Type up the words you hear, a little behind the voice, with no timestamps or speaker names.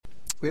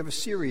We have a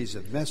series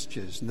of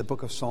messages in the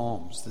book of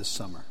Psalms this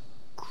summer.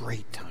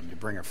 Great time to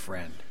bring a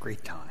friend.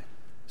 Great time.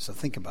 So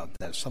think about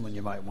that. Someone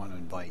you might want to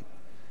invite.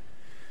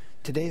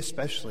 Today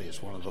especially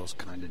is one of those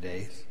kind of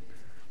days.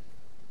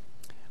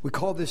 We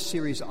call this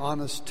series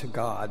Honest to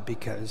God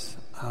because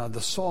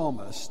the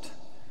psalmist,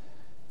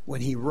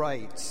 when he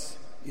writes,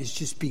 is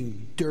just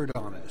being dirt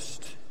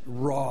honest,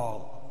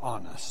 raw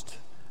honest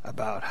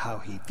about how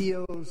he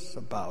feels,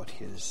 about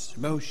his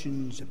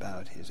emotions,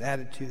 about his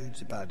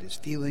attitudes, about his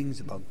feelings,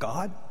 about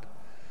God,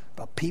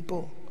 about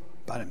people,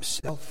 about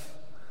himself.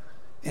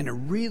 And it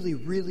really,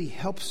 really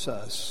helps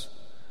us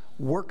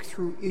work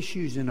through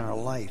issues in our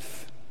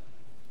life,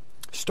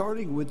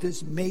 starting with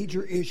this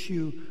major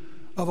issue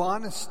of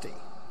honesty,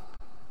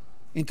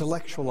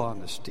 intellectual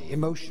honesty,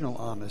 emotional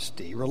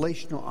honesty,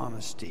 relational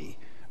honesty,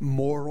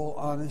 moral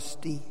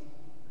honesty.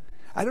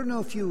 I don't know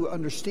if you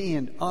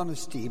understand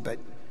honesty, but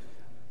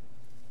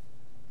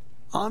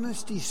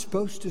honesty is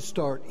supposed to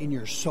start in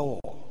your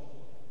soul.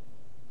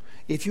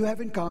 If you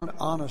haven't gone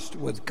honest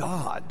with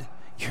God,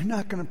 you're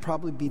not going to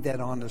probably be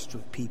that honest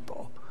with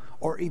people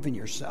or even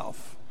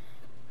yourself.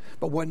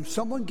 But when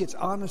someone gets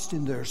honest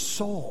in their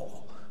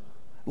soul,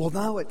 well,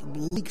 now it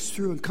leaks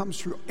through and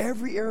comes through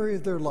every area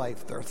of their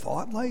life, their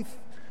thought life,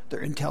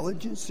 their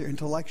intelligence, their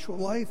intellectual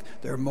life,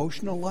 their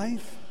emotional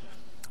life,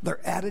 their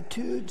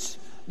attitudes,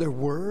 their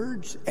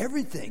words,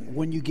 everything.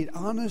 When you get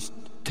honest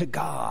to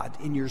God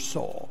in your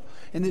soul.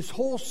 And this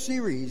whole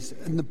series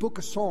in the book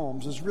of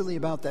Psalms is really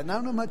about that. And I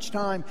don't know how much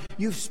time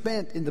you've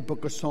spent in the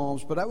book of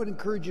Psalms, but I would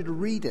encourage you to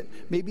read it.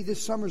 Maybe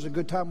this summer is a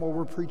good time while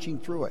we're preaching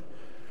through it.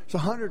 It's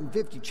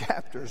 150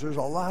 chapters. There's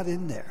a lot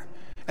in there.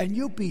 And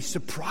you'll be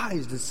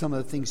surprised at some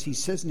of the things he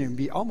says in there and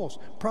be almost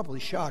probably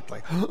shocked.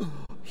 Like, oh,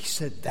 he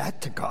said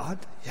that to God?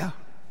 Yeah.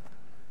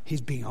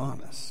 He's being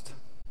honest.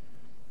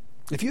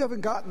 If you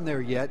haven't gotten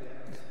there yet,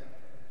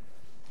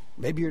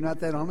 maybe you're not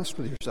that honest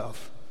with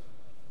yourself.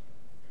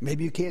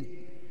 Maybe you can't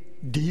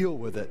deal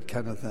with it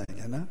kind of thing,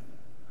 you know?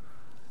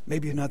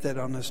 Maybe you're not that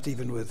honest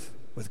even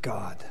with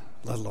God,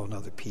 let alone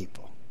other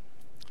people.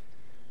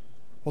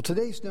 Well,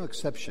 today's no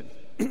exception.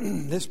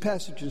 This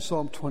passage in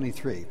Psalm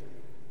 23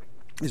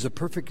 is a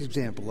perfect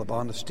example of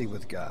honesty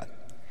with God.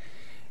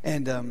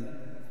 And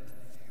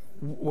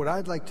what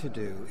I'd like to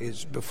do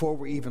is, before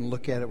we even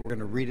look at it, we're going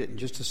to read it in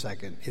just a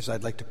second, is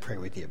I'd like to pray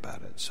with you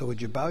about it. So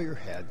would you bow your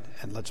head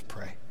and let's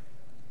pray.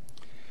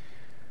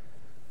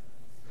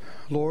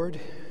 Lord,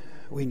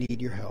 we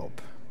need your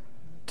help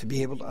to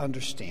be able to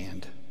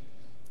understand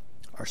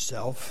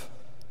ourself,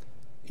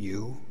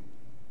 you,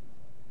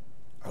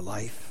 our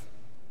life,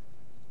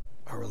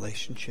 our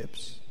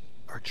relationships,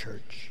 our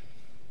church,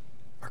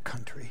 our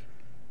country,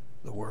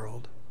 the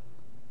world.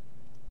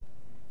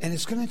 And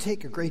it's going to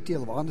take a great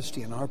deal of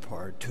honesty on our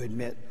part to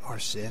admit our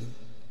sin,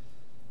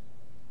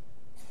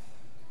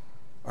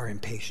 our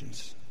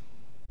impatience,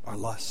 our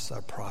lusts,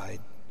 our pride.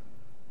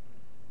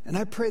 And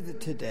I pray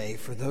that today,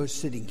 for those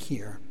sitting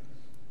here,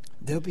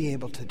 they'll be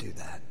able to do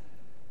that.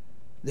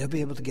 They'll be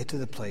able to get to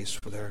the place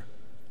where they're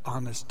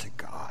honest to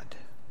God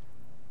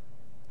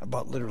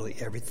about literally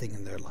everything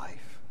in their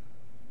life.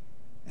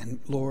 And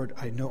Lord,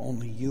 I know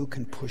only you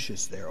can push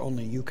us there.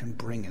 Only you can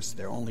bring us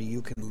there. Only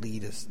you can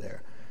lead us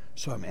there.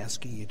 So I'm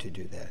asking you to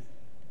do that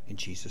in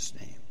Jesus'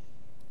 name.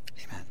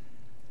 Amen.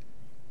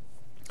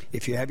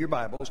 If you have your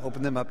Bibles,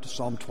 open them up to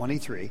Psalm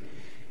 23.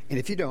 And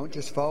if you don't,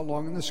 just follow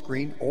along on the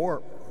screen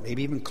or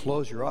maybe even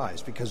close your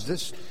eyes,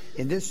 because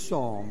in this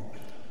psalm,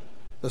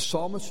 the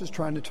psalmist is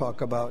trying to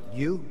talk about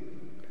you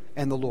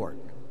and the Lord.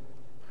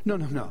 No.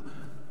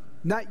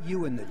 Not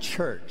you and the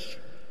church.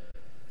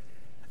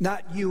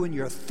 Not you and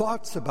your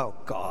thoughts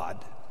about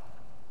God.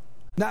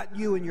 Not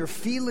you and your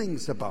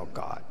feelings about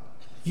God.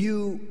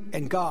 You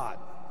and God.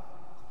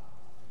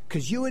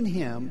 Because you and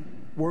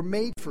him were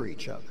made for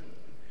each other.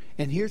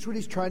 And here's what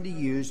he's trying to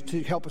use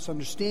to help us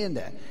understand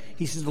that.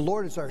 He says the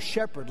Lord is our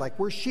shepherd, like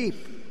we're sheep,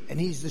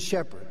 and he's the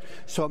shepherd.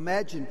 So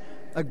imagine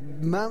a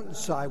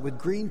mountainside with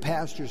green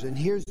pastures, and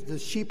here's the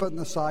sheep on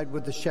the side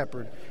with the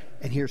shepherd,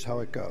 and here's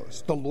how it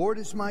goes. The Lord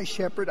is my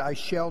shepherd, I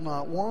shall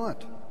not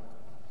want.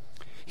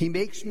 He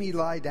makes me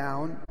lie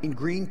down in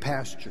green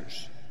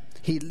pastures.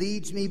 He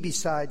leads me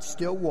beside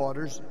still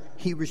waters.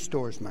 He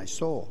restores my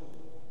soul.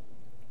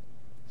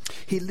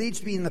 He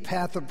leads me in the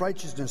path of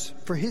righteousness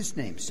for his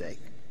name's sake.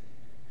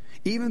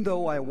 Even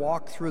though I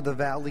walk through the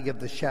valley of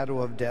the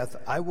shadow of death,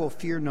 I will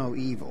fear no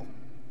evil,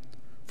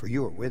 for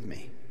you are with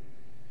me.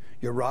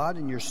 Your rod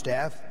and your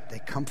staff, they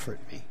comfort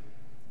me.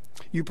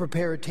 You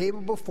prepare a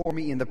table before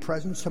me in the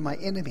presence of my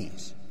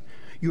enemies.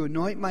 You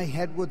anoint my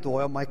head with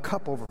oil, my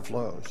cup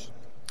overflows.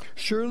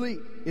 Surely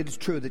it is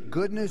true that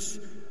goodness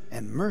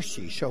and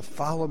mercy shall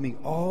follow me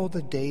all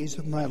the days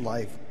of my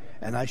life,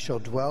 and I shall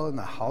dwell in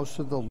the house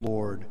of the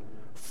Lord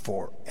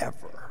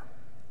forever.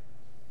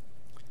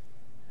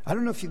 I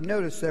don't know if you've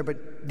noticed there,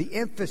 but the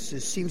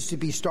emphasis seems to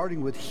be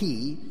starting with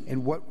he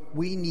and what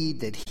we need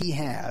that he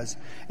has,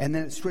 and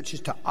then it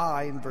switches to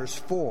I in verse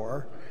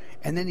 4,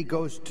 and then he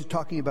goes to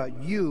talking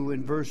about you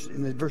in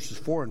the verses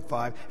 4 and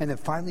 5, and then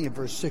finally in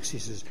verse 6 he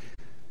says,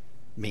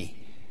 me.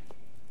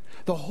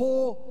 The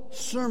whole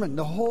sermon,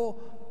 the whole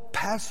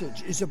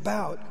passage is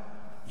about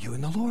you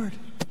and the Lord.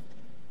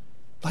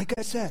 Like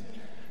I said.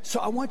 So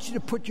I want you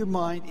to put your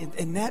mind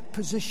in that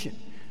position.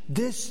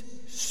 This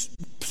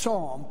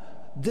psalm,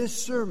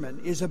 this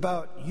sermon is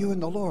about you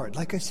and the Lord.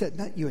 Like I said,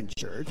 not you in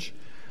church,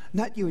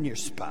 not you and your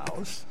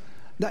spouse,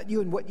 not you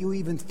and what you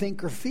even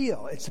think or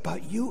feel. It's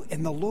about you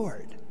and the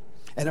Lord.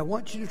 And I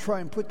want you to try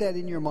and put that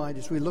in your mind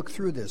as we look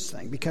through this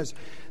thing, because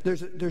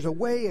there's a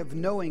way of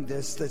knowing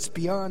this that's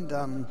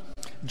beyond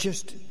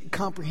just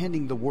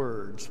comprehending the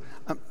words.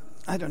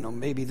 I don't know,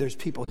 maybe there's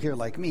people here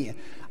like me.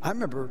 I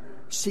remember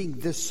seeing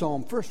this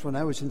psalm first when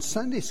I was in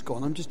Sunday school,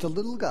 and I'm just a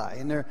little guy,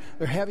 and they're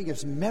having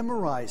us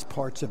memorize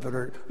parts of it,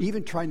 or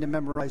even trying to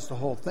memorize the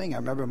whole thing. I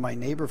remember my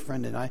neighbor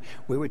friend and I,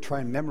 we would try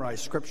and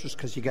memorize scriptures,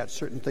 because you got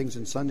certain things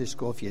in Sunday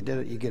school. If you did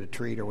it, you get a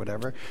treat or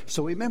whatever.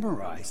 So we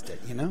memorized it,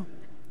 you know.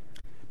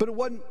 But it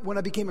wasn't, when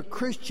I became a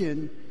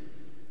Christian,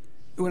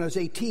 when I was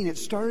 18, it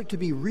started to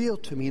be real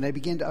to me, and I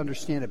began to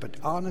understand it. But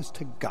honest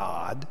to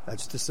God,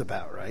 that's this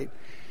about, right?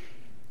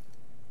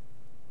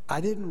 I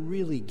didn't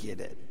really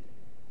get it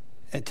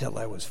until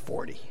I was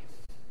 40.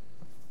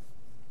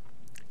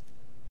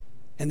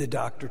 And the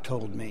doctor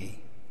told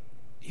me,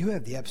 you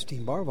have the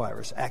Epstein-Barr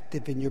virus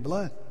active in your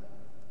blood.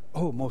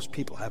 Oh, most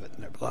people have it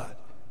in their blood.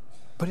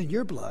 But in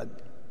your blood,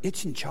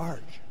 it's in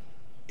charge.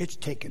 It's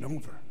taken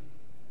over.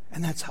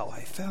 And that's how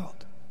I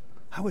felt.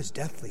 I was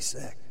deathly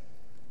sick.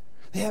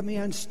 They had me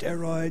on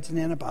steroids and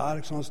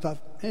antibiotics and all that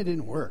stuff, and it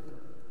didn't work.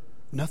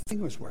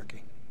 Nothing was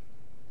working.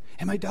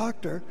 And my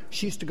doctor,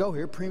 she used to go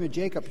here, Prima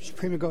Jacob.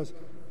 Prima goes,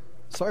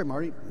 sorry,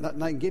 Marty,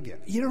 nothing I can give you.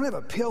 You don't have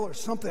a pill or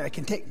something I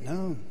can take?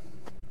 No.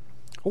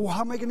 Well,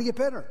 how am I going to get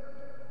better?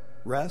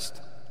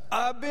 Rest.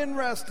 I've been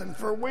resting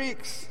for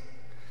weeks.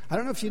 I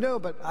don't know if you know,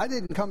 but I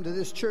didn't come to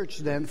this church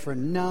then for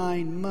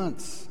 9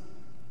 months.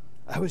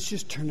 I was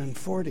just turning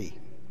 40.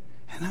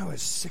 And I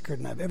was sicker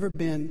than I've ever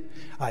been.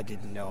 I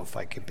didn't know if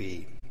I could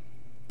be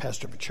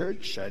pastor of a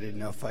church. I didn't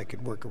know if I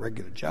could work a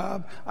regular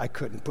job. I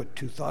couldn't put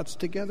two thoughts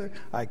together.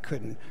 I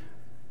couldn't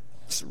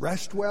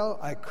rest well.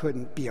 I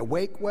couldn't be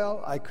awake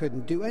well. I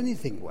couldn't do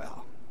anything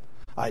well.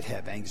 I'd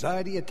have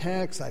anxiety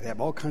attacks. I'd have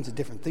all kinds of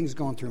different things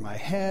going through my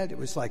head. It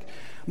was like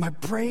my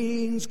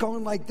brain's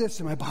going like this,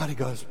 and my body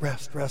goes,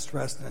 rest, rest,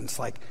 rest. And it's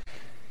like,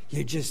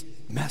 you just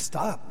messed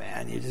up,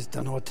 man. You just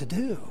don't know what to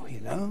do, you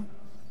know?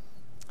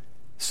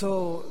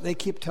 So they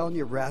keep telling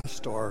you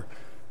rest or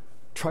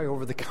try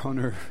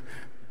over-the-counter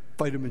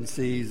vitamin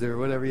C's or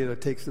whatever, you know,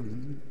 take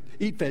some,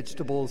 eat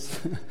vegetables.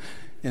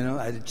 You know,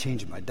 I had to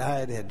change my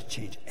diet. I had to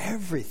change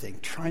everything.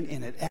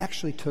 And it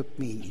actually took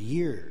me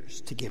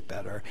years to get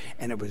better.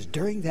 And it was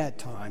during that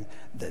time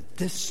that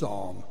this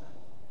psalm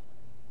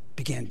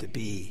began to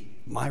be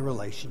my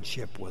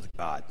relationship with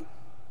God.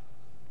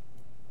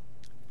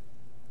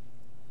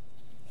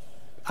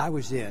 I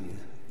was in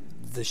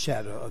the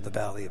shadow of the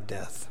valley of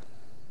death.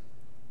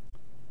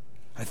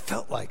 I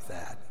felt like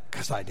that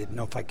because I didn't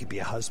know if I could be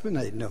a husband.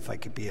 I didn't know if I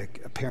could be a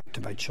parent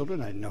to my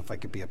children. I didn't know if I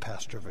could be a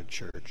pastor of a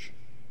church.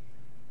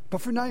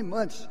 But for 9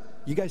 months,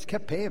 you guys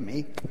kept paying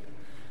me.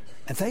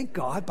 And thank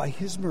God, by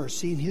His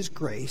mercy and His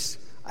grace,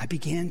 I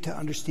began to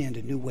understand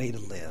a new way to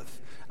live,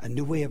 a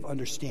new way of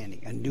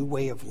understanding, a new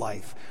way of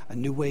life, a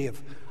new way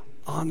of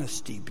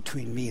honesty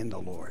between me and the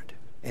Lord.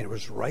 And it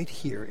was right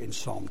here in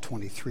Psalm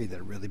 23 that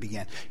it really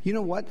began. You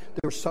know what?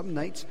 There were some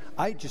nights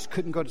I just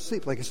couldn't go to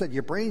sleep. Like I said,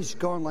 your brain's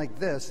going like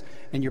this,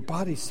 and your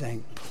body's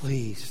saying,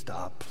 please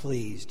stop,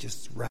 please,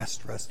 just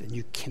rest, rest. And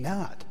you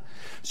cannot.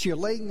 So you're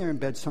laying there in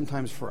bed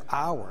sometimes for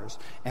hours.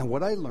 And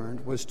what I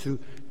learned was to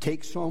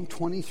take Psalm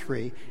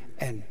 23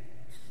 and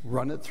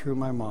run it through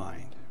my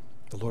mind.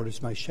 The Lord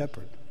is my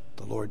shepherd.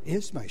 The Lord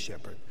is my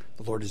shepherd.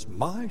 The Lord is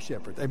my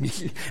shepherd. I mean,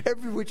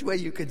 every which way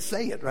you could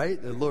say it, right?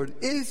 The Lord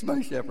is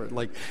my shepherd.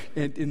 Like,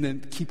 and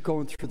then keep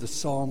going through the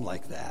psalm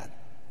like that.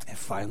 And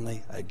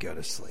finally, I'd go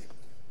to sleep.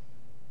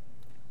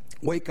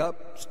 Wake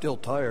up, still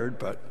tired,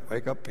 but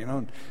wake up, you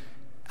know,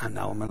 and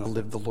now I'm going to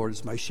live the Lord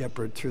as my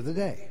shepherd through the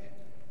day.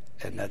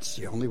 And that's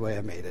the only way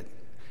I made it,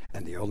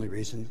 and the only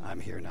reason I'm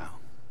here now.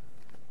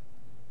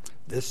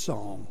 This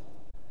psalm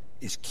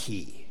is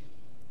key.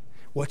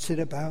 What's it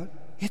about?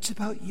 It's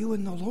about you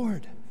and the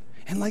Lord.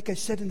 And like I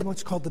said in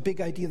what's called the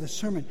big idea of the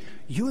sermon,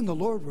 you and the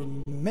Lord were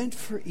meant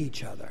for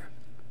each other.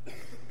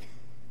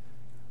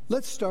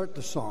 Let's start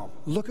the psalm.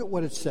 Look at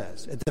what it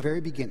says at the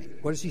very beginning.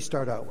 What does he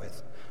start out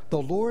with?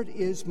 The Lord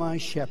is my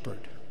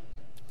shepherd.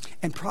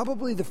 And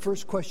probably the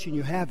first question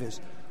you have is,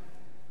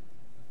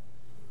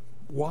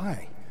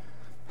 why?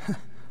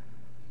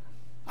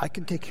 I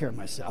can take care of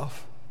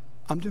myself.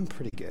 I'm doing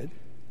pretty good.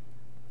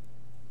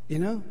 You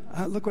know,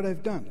 look what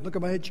I've done. Look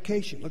at my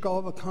education. Look all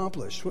I've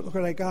accomplished. Look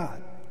what I got.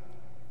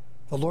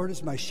 The Lord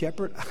is my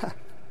shepherd.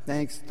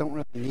 Thanks, don't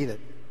really need it.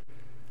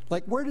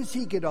 Like, where does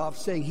he get off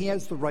saying he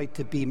has the right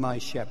to be my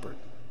shepherd?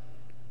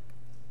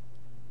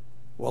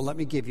 Well, let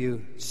me give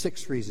you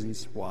 6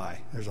 reasons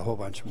why. There's a whole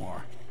bunch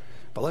more.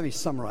 But let me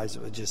summarize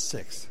it with just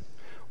 6.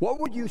 What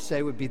would you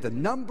say would be the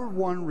number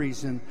one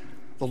reason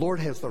the Lord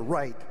has the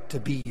right to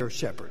be your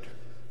shepherd?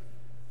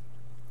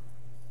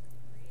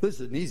 This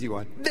is an easy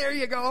one. There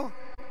you go.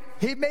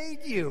 He made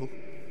you.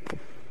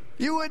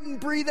 You wouldn't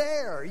breathe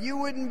air. You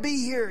wouldn't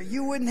be here.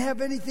 You wouldn't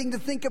have anything to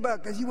think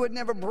about because you wouldn't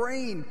have a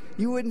brain.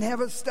 You wouldn't have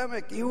a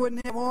stomach. You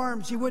wouldn't have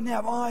arms. You wouldn't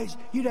have eyes.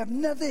 You'd have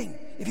nothing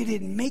if he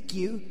didn't make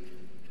you.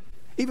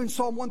 Even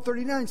Psalm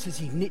 139 says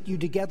he knit you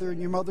together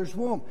in your mother's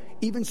womb.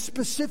 Even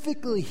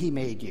specifically he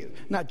made you.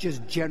 Not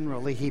just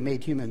generally he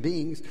made human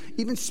beings.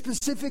 Even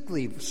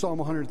specifically Psalm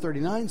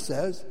 139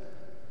 says.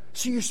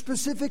 So you're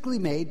specifically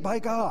made by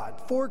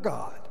God, for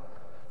God.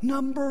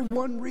 Number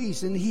one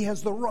reason he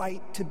has the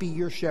right to be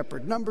your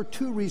shepherd. Number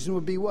two reason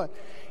would be what?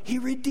 He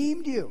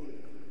redeemed you.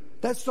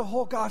 That's the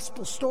whole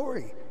gospel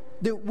story.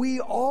 That we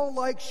all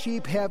like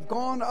sheep have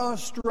gone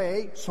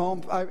astray,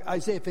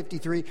 Isaiah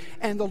 53,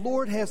 and the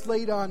Lord has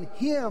laid on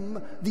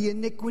him the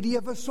iniquity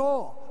of us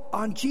all.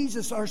 On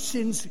Jesus, our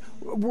sins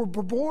were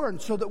born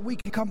so that we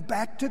can come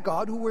back to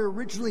God, who we were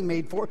originally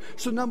made for.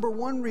 So number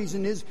one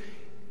reason is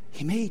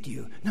he made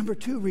you. Number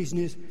two reason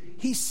is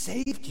he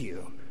saved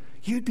you.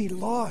 You'd be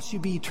lost.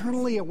 You'd be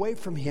eternally away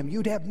from him.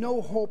 You'd have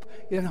no hope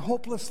in a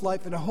hopeless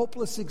life, in a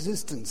hopeless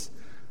existence,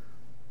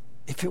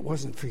 if it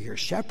wasn't for your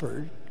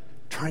shepherd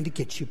trying to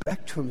get you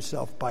back to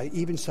himself by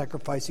even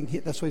sacrificing.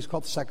 That's why he's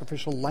called the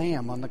sacrificial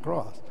lamb on the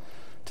cross,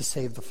 to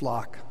save the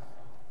flock.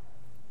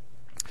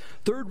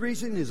 Third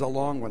reason is a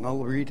long one.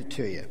 I'll read it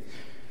to you.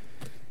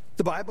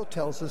 The Bible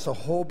tells us a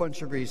whole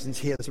bunch of reasons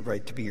he has a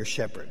right to be your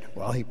shepherd.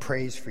 Well, he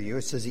prays for you.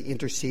 It says he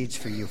intercedes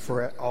for you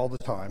for all the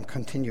time,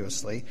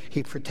 continuously.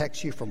 He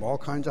protects you from all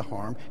kinds of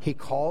harm. He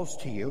calls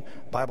to you.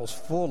 The Bible's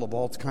full of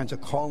all kinds of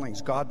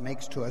callings God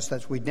makes to us.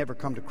 That's we'd never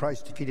come to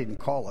Christ if he didn't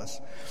call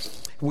us.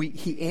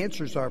 He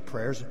answers our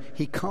prayers.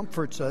 He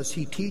comforts us.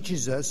 He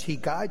teaches us. He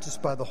guides us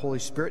by the Holy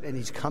Spirit, and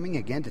he's coming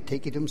again to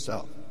take it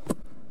himself.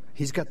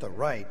 He's got the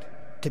right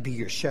to be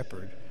your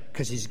shepherd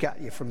because he's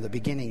got you from the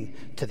beginning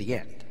to the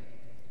end.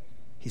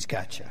 He's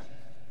got you.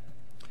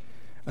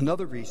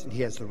 Another reason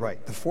he has the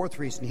right, the fourth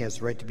reason he has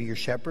the right to be your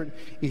shepherd,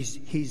 is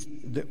he's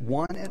the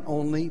one and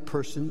only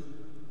person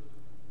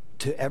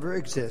to ever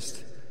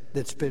exist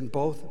that's been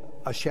both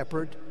a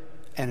shepherd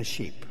and a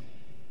sheep.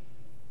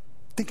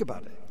 Think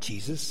about it.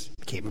 Jesus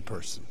became a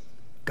person.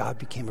 God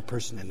became a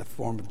person in the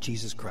form of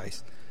Jesus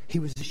Christ. He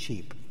was a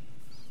sheep.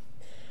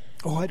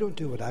 Oh, I don't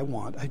do what I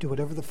want. I do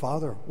whatever the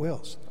Father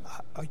wills.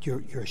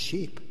 You're a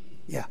sheep.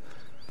 Yeah.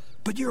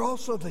 But you're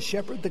also the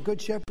shepherd, the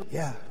good shepherd?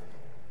 Yeah.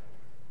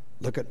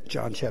 Look at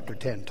John chapter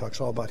 10. Talks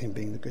all about him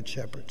being the good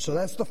shepherd. So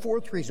that's the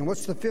fourth reason.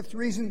 What's the fifth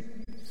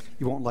reason?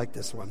 You won't like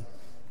this one.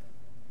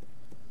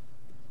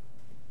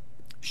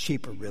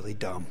 Sheep are really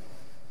dumb.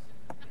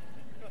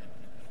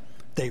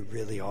 They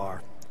really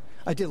are.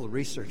 I did a little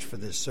research for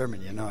this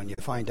sermon, and you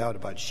find out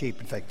about sheep.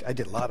 In fact, I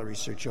did a lot of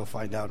research you'll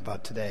find out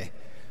about today.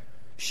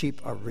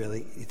 Sheep are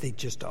really, they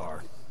just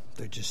are.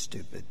 They're just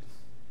stupid.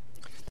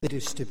 They do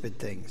stupid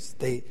things.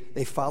 They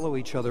follow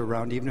each other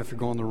around, even if you're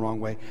going the wrong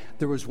way.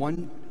 There was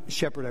one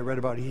shepherd I read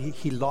about.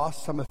 He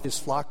lost some of his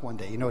flock one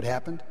day. You know what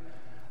happened?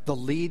 The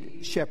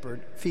lead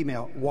shepherd,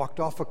 female, walked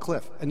off a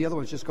cliff, and the other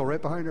ones just go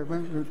right behind her.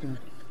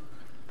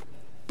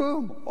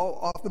 Boom,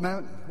 off the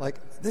mountain. Like,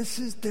 they're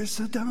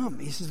so dumb.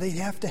 He says they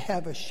have to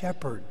have a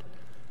shepherd.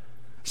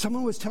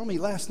 Someone was telling me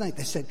last night,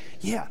 they said,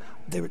 yeah,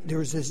 there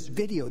was this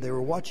video they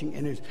were watching,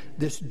 and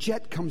this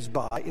jet comes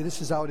by.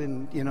 This is out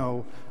in,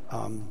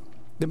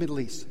 the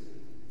Middle East.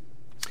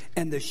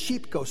 And the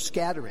sheep go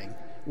scattering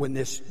when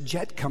this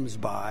jet comes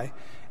by.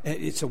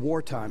 It's a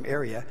wartime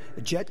area.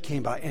 A jet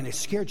came by, and it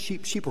scared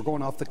sheep. Sheep were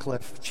going off the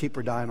cliff. Sheep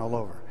were dying all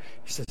over.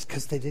 He says,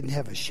 because they didn't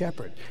have a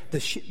shepherd.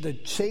 The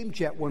same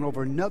jet went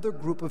over another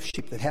group of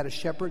sheep that had a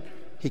shepherd.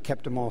 He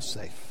kept them all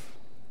safe.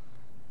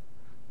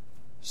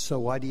 So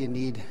why do you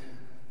need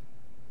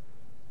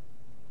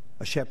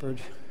a shepherd?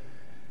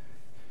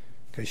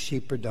 Because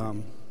sheep are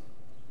dumb.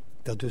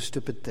 They'll do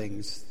stupid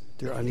things.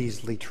 They're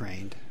uneasily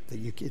trained.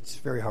 It's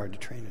very hard to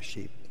train a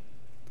sheep.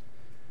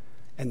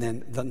 And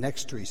then the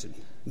next reason,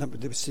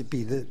 this would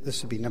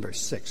be number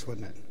 6,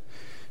 wouldn't it?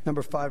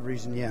 Number 5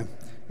 reason,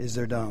 is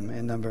they're dumb.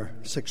 And number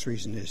 6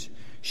 reason is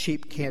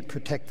sheep can't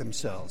protect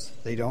themselves.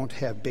 They don't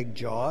have big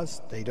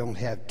jaws. They don't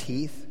have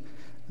teeth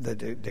that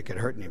could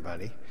hurt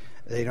anybody.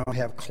 They don't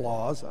have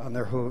claws on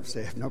their hooves.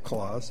 They have no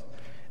claws.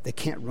 They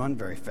can't run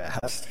very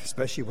fast,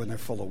 especially when they're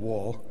full of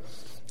wool.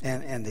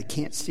 And they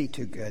can't see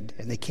too good,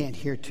 and they can't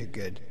hear too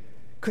good.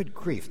 Good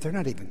grief, they're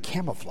not even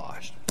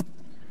camouflaged.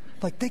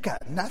 Like, they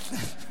got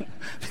nothing.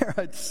 They're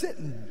a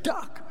sitting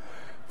duck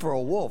for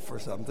a wolf or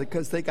something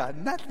because they got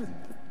nothing.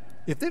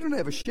 If they don't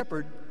have a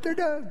shepherd, they're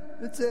done.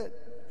 That's it.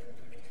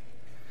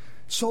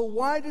 So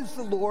why does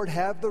the Lord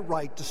have the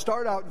right to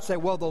start out and say,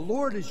 well, the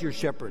Lord is your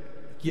shepherd?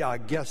 Yeah, I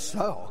guess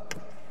so.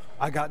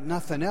 I got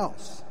nothing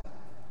else.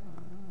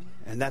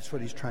 And that's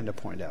what he's trying to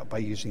point out by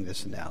using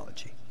this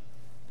analogy.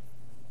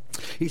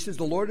 He says,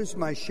 the Lord is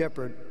my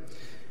shepherd.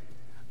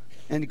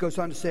 And he goes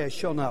on to say, I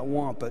shall not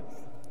want. But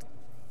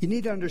you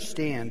need to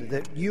understand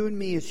that you and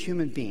me as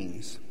human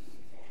beings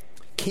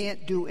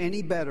can't do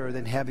any better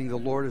than having the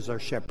Lord as our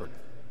shepherd.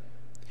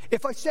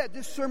 If I said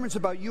this sermon's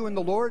about you and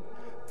the Lord,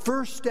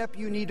 first step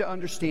you need to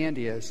understand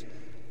is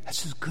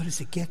That's as good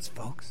as it gets,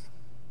 folks.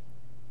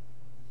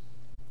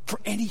 For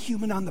any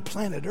human on the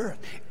planet Earth,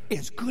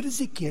 as good as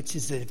it gets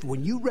is that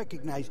when you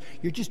recognize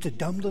you're just a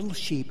dumb little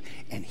sheep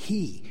and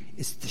he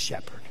is the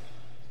shepherd.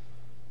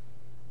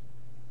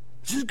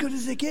 It's as good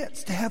as it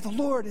gets. To have the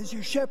Lord as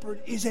your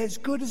shepherd is as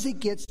good as it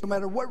gets, no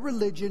matter what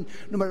religion,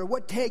 no matter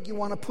what tag you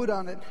want to put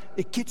on it.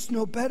 It gets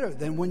no better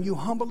than when you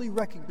humbly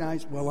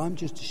recognize, well, I'm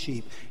just a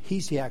sheep.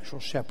 He's the actual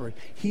shepherd.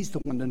 He's the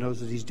one that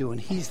knows what he's doing.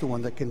 He's the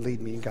one that can lead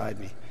me and guide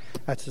me.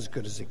 That's as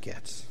good as it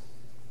gets.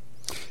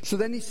 So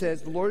then he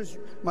says, the Lord is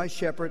my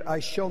shepherd, I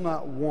shall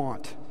not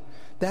want.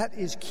 That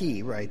is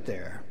key right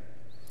there.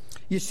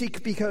 You see,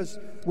 because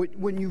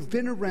when you've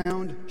been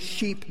around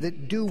sheep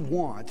that do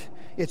want,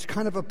 it's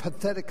kind of a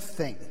pathetic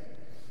thing.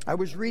 I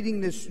was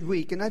reading this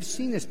week, and I've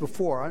seen this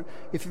before.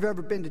 If you've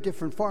ever been to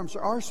different farms,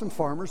 there are some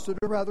farmers that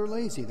are rather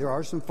lazy. There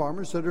are some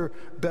farmers that are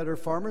better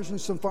farmers and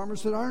some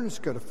farmers that aren't as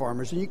good of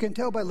farmers. And you can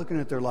tell by looking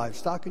at their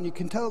livestock, and you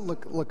can tell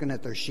looking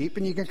at their sheep,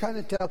 and you can kind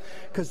of tell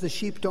because the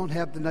sheep don't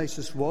have the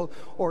nicest wool,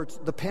 or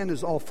the pen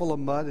is all full of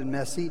mud and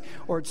messy,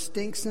 or it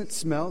stinks and it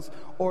smells,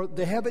 or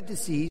they have a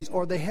disease,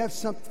 or they have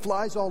some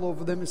flies all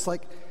over them. It's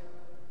like...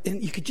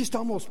 And you could just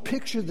almost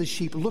picture the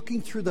sheep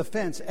looking through the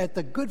fence at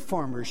the good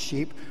farmer's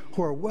sheep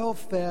who are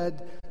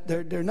well-fed,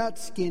 they're not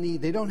skinny,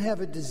 they don't have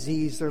a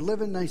disease, they're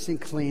living nice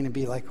and clean, and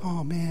be like,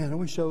 oh man, I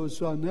wish I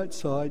was on that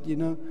side, you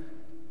know.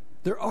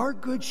 There are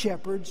good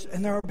shepherds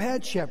and there are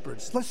bad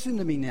shepherds. Listen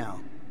to me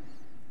now.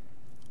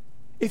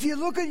 If you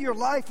look at your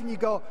life and you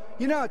go,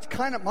 you know,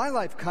 my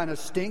life kind of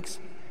stinks.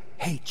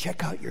 Hey,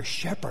 check out your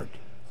shepherd.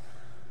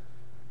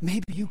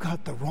 Maybe you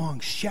got the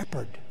wrong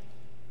shepherd.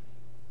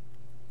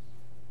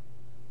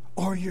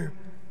 Or you're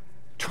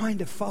trying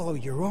to follow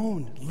your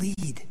own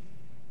lead.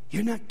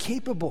 You're not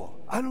capable.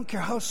 I don't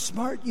care how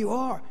smart you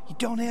are. You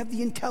don't have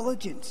the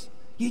intelligence.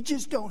 You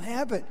just don't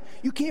have it.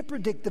 You can't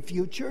predict the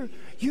future.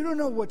 You don't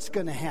know what's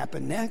going to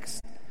happen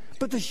next.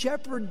 But the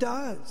shepherd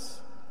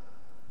does.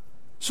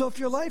 So if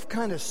your life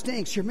kind of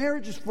stinks, your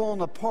marriage is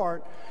falling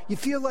apart, you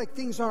feel like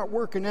things aren't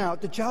working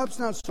out, the job's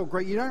not so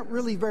great, you're not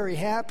really very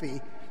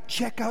happy,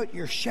 check out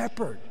your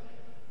shepherd.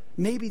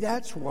 Maybe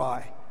that's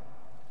why.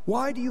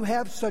 Why do you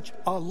have such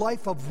a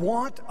life of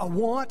want, a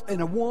want,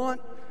 and a want?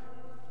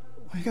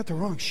 Well, you got the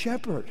wrong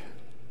shepherd.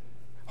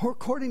 Or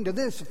according to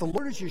this, if the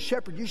Lord is your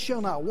shepherd, you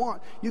shall not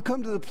want. You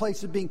come to the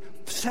place of being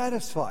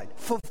satisfied,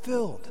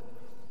 fulfilled,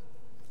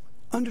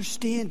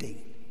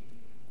 understanding.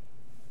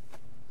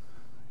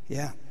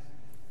 Yeah.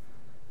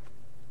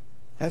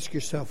 Ask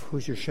yourself,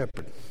 who's your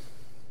shepherd?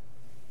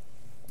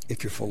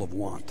 If you're full of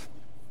want.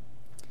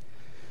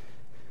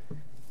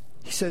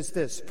 He says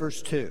this,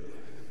 verse 2.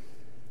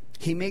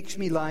 He makes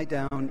me lie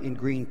down in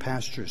green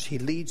pastures. He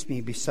leads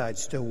me beside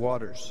still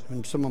waters.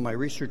 In some of my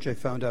research, I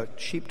found out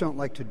sheep don't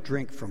like to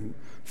drink from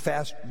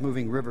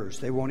fast-moving rivers.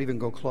 They won't even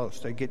go close.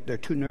 They're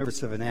too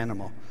nervous of an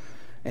animal.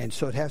 And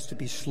so it has to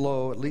be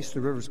slow. At least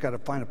the river's got to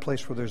find a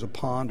place where there's a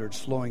pond or it's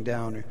slowing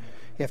down. Or you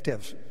have to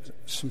have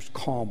some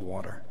calm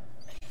water.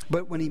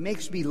 But when he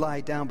makes me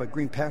lie down by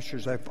green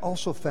pastures, I've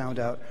also found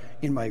out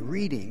in my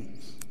reading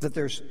that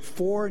there's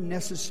 4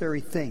 necessary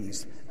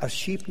things a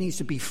sheep needs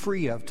to be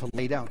free of to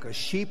lay down, because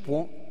sheep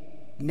won't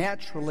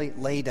naturally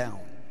lay down.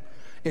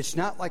 It's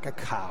not like a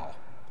cow.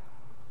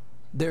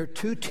 They're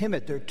too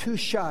timid, they're too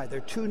shy, they're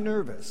too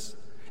nervous.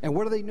 And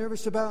what are they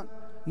nervous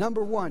about?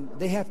 Number 1,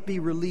 they have to be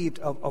relieved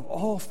of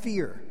all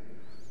fear.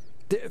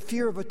 The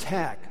fear of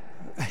attack.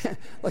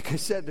 Like I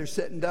said, they're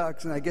sitting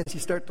ducks, and I guess you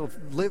start to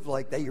live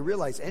like that. You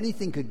realize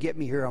anything could get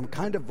me here. I'm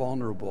kind of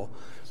vulnerable.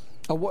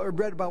 I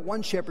read about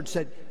one shepherd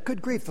said,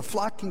 good grief, the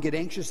flock can get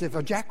anxious if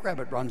a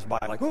jackrabbit runs by.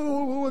 Like,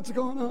 oh, what's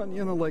going on?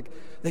 You know, like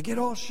they get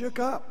all shook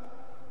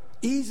up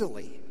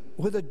easily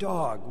with a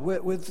dog,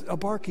 with a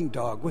barking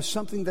dog, with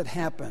something that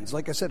happens.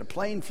 Like I said, a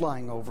plane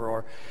flying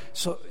over.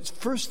 So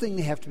first thing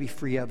they have to be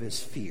free of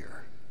is fear.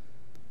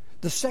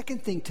 The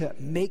second thing, to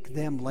make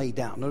them lay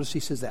down. Notice he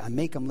says that, I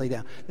make them lay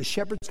down. The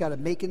shepherd's got to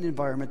make an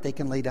environment they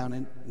can lay down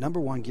in. Number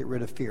 1, get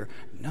rid of fear.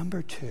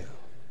 Number 2, you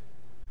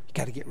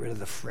got to get rid of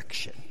the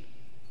friction.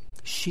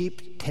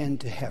 Sheep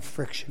tend to have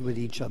friction with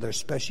each other,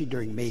 especially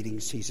during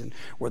mating season,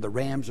 where the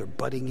rams are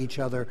butting each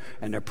other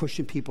and they're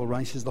pushing people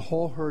around. He says the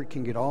whole herd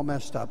can get all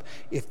messed up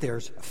if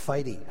there's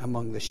fighting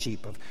among the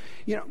sheep.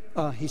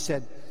 He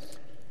said,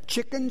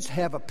 chickens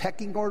have a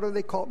pecking order,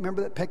 they call it.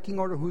 Remember that pecking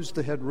order? Who's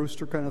the head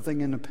rooster kind of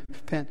thing in the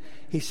pen?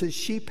 He says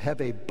sheep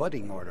have a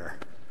butting order.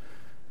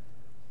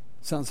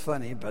 Sounds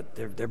funny, but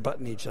they're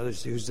butting each other.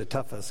 So who's the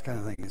toughest kind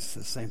of thing? It's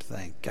the same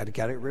thing. Got to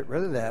get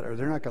rid of that, or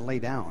they're not going to lay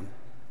down.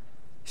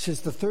 He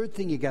says the third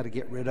thing you got to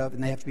get rid of,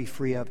 and they have to be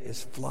free of,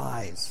 is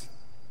flies.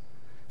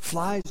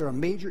 Flies are a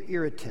major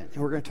irritant,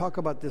 and we're going to talk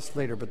about this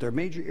later, but they're a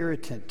major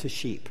irritant to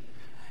sheep.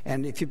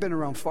 And if you've been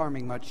around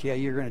farming much, yeah,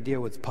 you're going to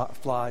deal with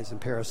flies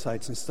and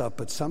parasites and stuff,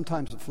 but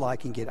sometimes a fly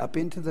can get up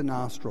into the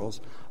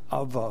nostrils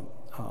of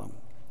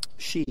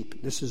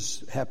sheep.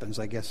 This happens,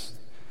 I guess,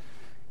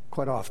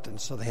 quite often,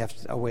 so they have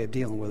a way of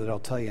dealing with it. I'll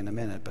tell you in a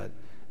minute, but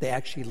they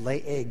actually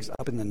lay eggs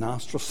up in the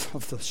nostrils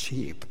of the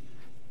sheep.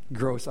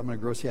 Gross, I'm going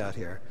to gross you out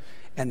here.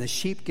 and the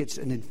sheep gets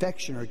an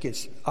infection or it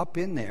gets up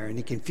in there, and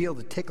he can feel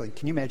the tickling.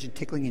 Can you imagine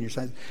tickling in your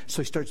side?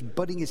 So he starts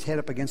butting his head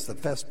up against the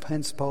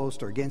fence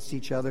post or against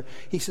each other.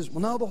 He says,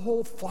 well, now the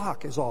whole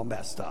flock is all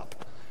messed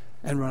up.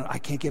 And I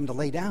can't get them to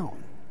lay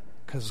down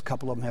because a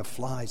couple of them have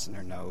flies in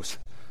their nose.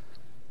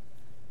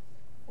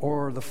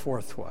 Or the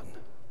fourth one,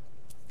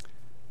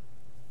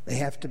 they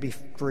have to be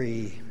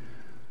free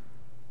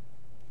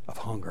of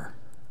hunger,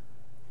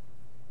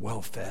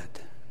 well-fed.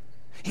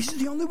 He says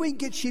the only way you can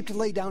get sheep to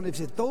lay down is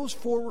if those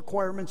four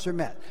requirements are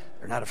met.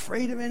 They're not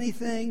afraid of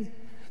anything.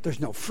 There's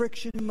no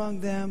friction among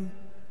them.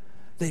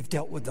 They've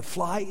dealt with the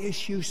fly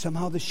issue.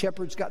 Somehow the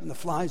shepherd's gotten the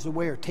flies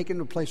away or taken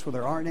to a place where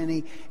there aren't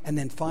any. And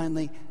then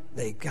finally,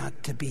 they've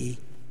got to be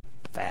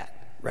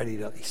fat, ready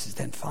to. He says,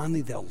 then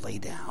finally they'll lay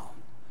down.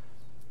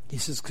 He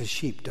says, because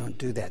sheep don't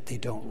do that. They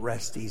don't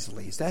rest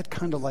easily. Is that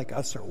kind of like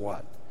us or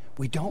what?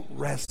 We don't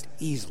rest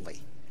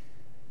easily.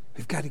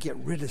 We've got to get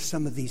rid of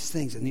some of these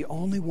things, and the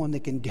only one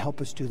that can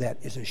help us do that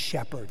is a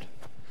shepherd.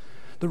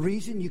 The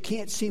reason you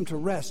can't seem to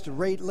rest or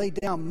lay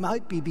down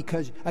might be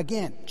because,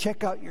 again,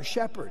 check out your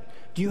shepherd.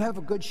 Do you have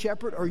a good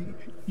shepherd, or are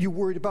you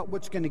worried about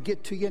what's going to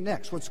get to you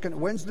next?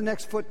 When's the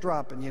next foot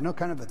dropping?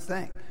 Kind of a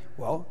thing.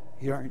 Well,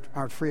 you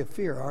aren't free of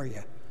fear, are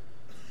you?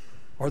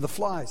 Or the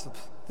flies, of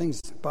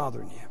things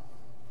bothering you.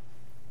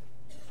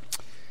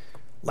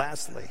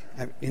 Lastly,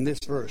 in this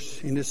verse,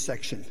 in this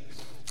section,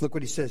 look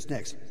what he says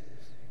next.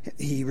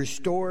 He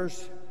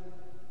restores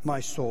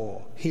my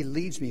soul. He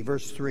leads me,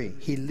 verse 3.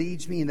 He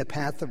leads me in the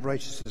path of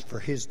righteousness for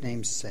his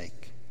name's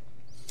sake.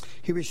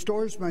 He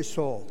restores my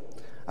soul.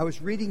 I was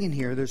reading in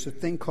here, there's a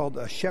thing called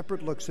A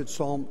Shepherd Looks at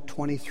Psalm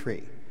 23.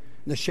 And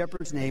the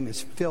shepherd's name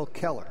is Phil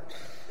Keller.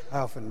 I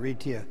often read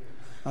to you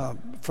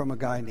from a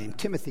guy named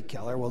Timothy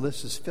Keller. Well,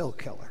 this is Phil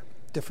Keller,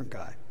 different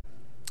guy.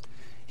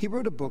 He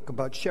wrote a book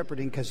about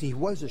shepherding because he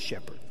was a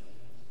shepherd.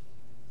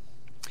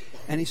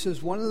 And he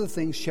says one of the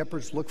things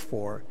shepherds look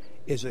for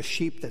is a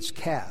sheep that's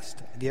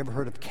cast. Have you ever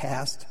heard of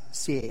cast?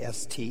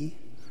 C-A-S-T?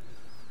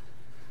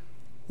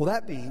 Well,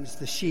 that means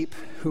the sheep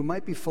who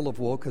might be full of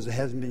wool because it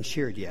hasn't been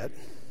sheared yet,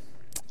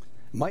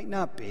 might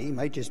not be,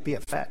 might just be a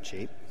fat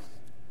sheep.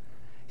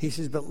 He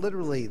says, but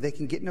literally they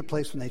can get in a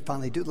place when they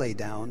finally do lay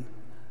down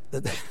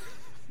that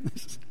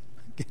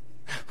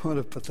what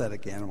a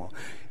pathetic animal.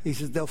 He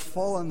says they'll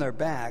fall on their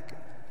back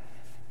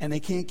and they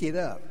can't get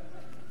up.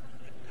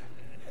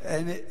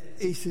 And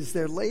he says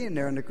they're laying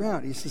there on the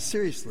ground. He says,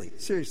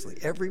 seriously,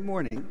 every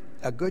morning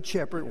a good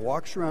shepherd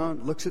walks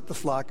around, looks at the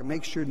flock, and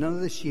makes sure none of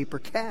the sheep are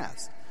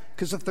cast.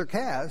 Because if they're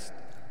cast,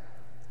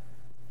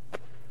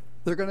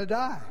 they're going to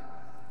die.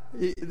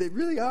 They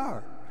really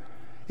are.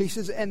 He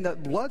says, and the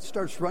blood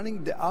starts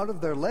running out of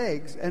their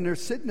legs, and they're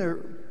sitting there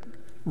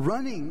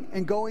running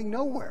and going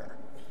nowhere.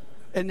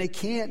 And they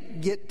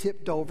can't get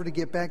tipped over to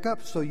get back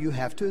up. So you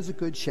have to, as a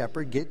good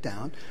shepherd, get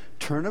down,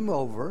 turn them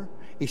over.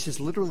 He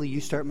says, literally,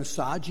 you start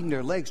massaging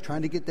their legs,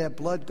 trying to get that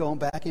blood going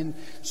back in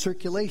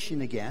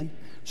circulation again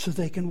so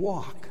they can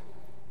walk.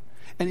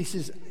 And he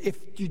says,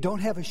 if you don't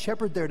have a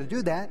shepherd there to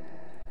do that,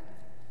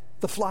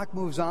 the flock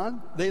moves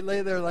on. They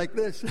lay there like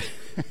this.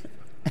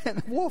 And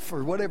a wolf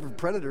or whatever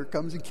predator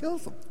comes and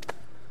kills them.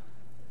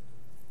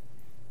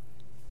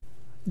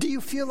 Do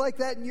you feel like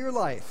that in your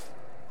life?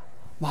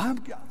 Well,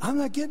 I'm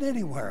not getting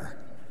anywhere.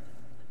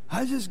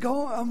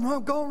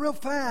 I'm going real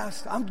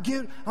fast. I'm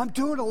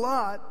doing a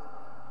lot.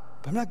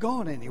 But I'm not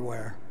going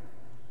anywhere.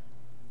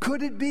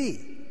 Could it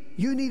be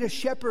you need a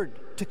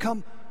shepherd to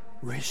come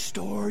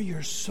restore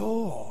your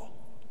soul,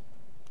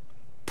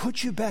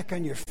 put you back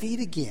on your feet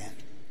again?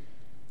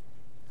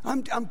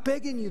 I'm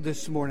begging you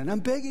this morning.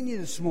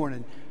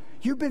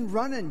 You've been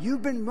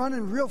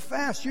running real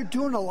fast. You're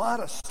doing a lot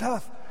of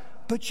stuff,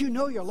 but you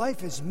know your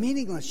life is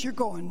meaningless. You're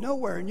going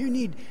nowhere, and you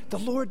need the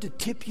Lord to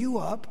tip you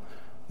up.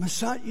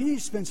 You need to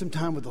spend some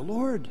time with the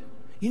Lord.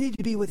 You need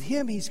to be with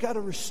Him. He's got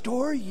to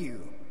restore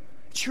you.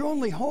 It's your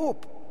only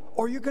hope,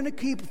 or you're going to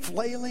keep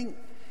flailing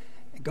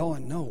and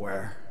going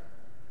nowhere.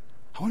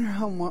 I wonder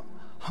how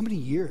many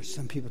years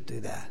some people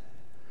do that,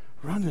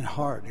 running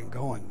hard and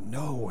going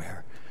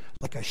nowhere,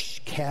 like a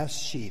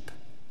cast sheep,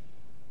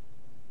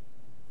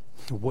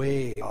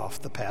 way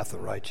off the path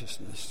of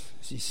righteousness.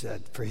 As he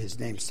said, for his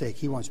name's sake,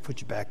 he wants to put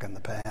you back on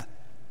the path.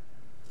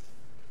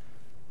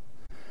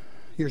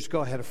 Years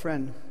ago, I had a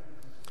friend.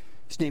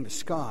 His name is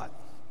Scott.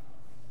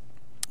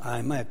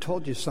 I might have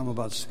told you some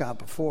about Scott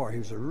before. He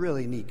was a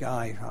really neat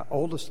guy.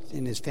 Oldest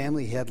in his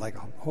family. He had like a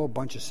whole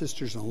bunch of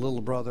sisters and a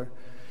little brother.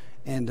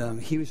 And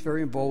he was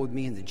very involved with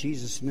me in the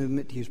Jesus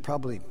movement. He was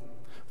probably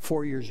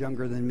 4 years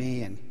younger than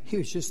me. And he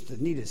was just the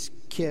neatest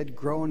kid,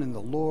 growing in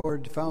the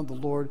Lord, found the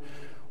Lord,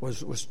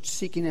 was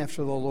seeking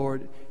after the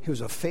Lord. He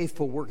was a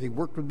faithful worker. He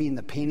worked with me in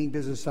the painting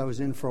business I was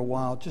in for a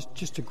while.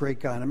 Just a great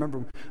guy. And I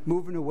remember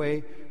moving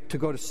away to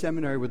go to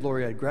seminary with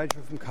Lori. I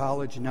graduated from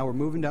college, and now we're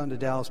moving down to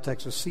Dallas,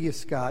 Texas. See you,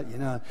 Scott,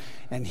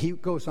 And he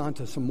goes on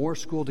to some more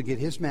school to get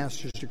his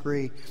master's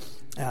degree,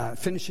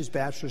 finish his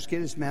bachelor's, get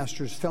his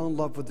master's, fell in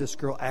love with this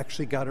girl,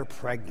 actually got her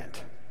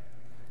pregnant,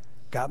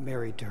 got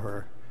married to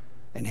her,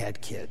 and had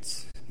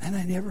kids. And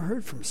I never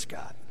heard from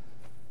Scott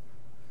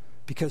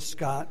because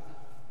Scott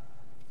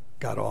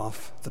got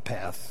off the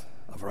path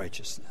of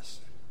righteousness.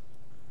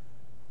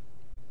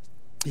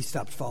 He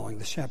stopped following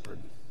the shepherd.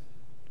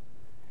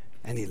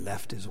 And he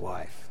left his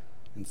wife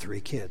and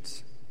 3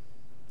 kids.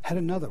 Had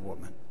another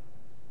woman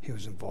he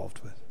was involved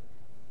with.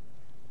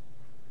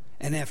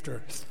 And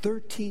after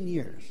 13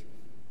 years,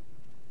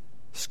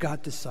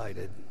 Scott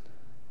decided,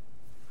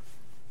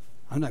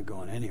 I'm not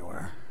going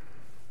anywhere.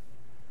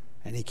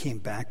 And he came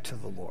back to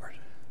the Lord,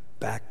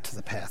 back to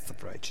the path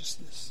of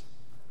righteousness.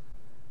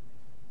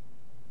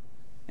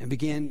 And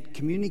began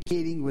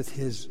communicating with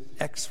his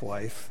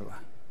ex-wife,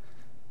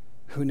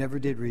 who never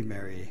did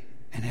remarry.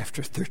 And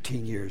after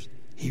 13 years,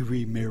 he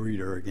remarried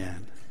her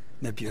again.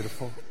 Isn't that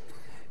beautiful?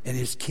 And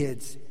his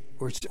kids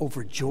were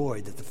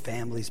overjoyed that the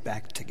family's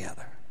back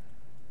together.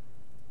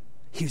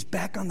 He was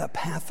back on the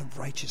path of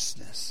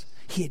righteousness.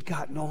 He had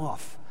gotten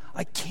off.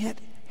 I can't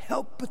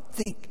help but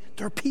think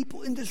there are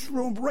people in this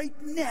room right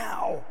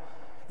now.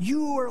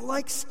 You are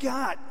like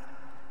Scott,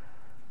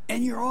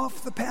 and you're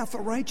off the path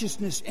of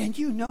righteousness, and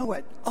you know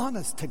it,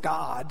 honest to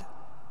God.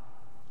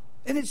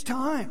 And it's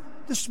time.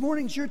 This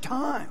morning's your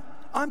time.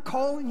 I'm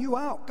calling you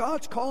out.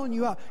 God's calling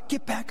you out.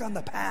 Get back on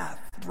the path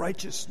of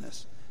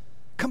righteousness.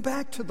 Come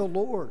back to the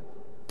Lord.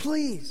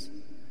 Please.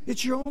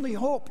 It's your only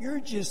hope. You're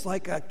just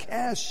like a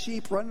cast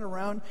sheep running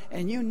around,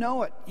 and you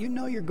know it. You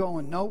know you're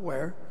going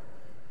nowhere,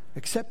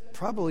 except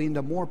probably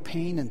into more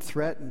pain and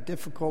threat and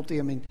difficulty.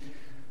 I mean,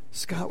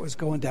 Scott was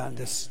going down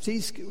this.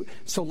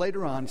 So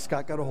later on,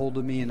 Scott got a hold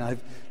of me, and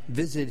I've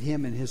visited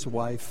him and his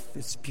wife.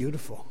 It's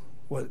beautiful.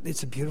 Well,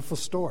 it's a beautiful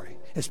story.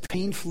 As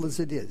painful as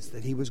it is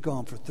that he was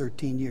gone for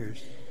 13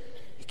 years,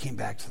 he came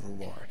back to the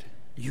Lord.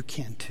 You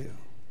can too.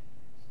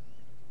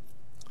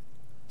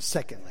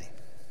 Secondly,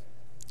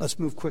 let's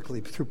move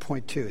quickly through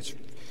point 2.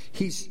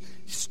 He's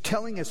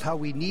telling us how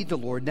we need the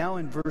Lord. Now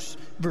in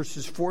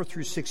verses 4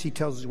 through 6, he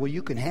tells us, well,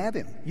 you can have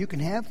him. You can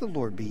have the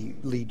Lord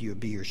lead you,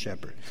 be your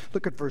shepherd.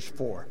 Look at verse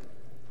 4.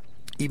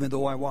 Even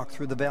though I walk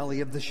through the valley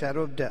of the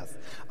shadow of death,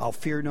 I'll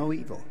fear no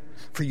evil.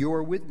 For you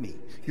are with me.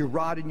 Your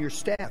rod and your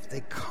staff,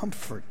 they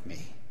comfort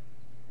me.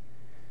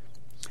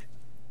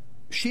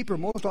 Sheep are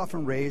most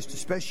often raised,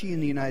 especially in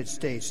the United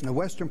States, in the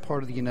western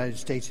part of the United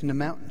States, in the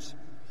mountains.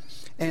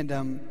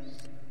 And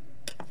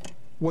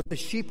what the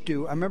sheep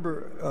do, I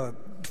remember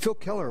Phil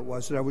Keller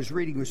that I was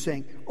reading was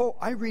saying,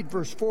 I read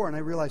verse 4 and I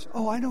realized,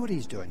 I know what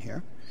he's doing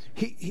here.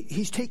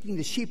 He's taking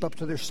the sheep up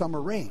to their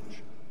summer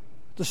range.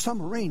 The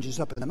summer range is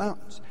up in the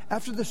mountains.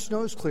 After the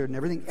snow's cleared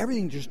and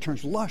everything just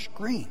turns lush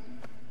green.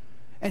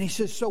 And he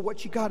says, so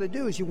what you got to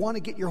do is you want to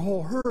get your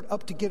whole herd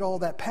up to get all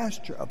that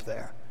pasture up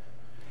there.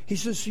 He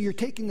says, so you're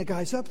taking the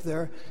guys up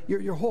there,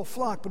 your whole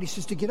flock, but he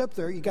says to get up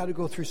there, you got to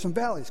go through some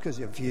valleys, because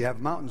if you have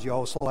mountains, you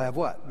also have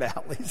what?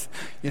 Valleys.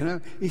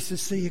 He says,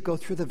 so you go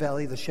through the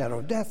valley of the shadow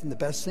of death, and the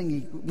best thing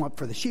you want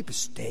for the sheep is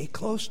stay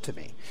close to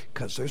me,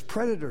 because there's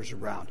predators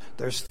around.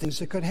 There's things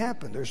that could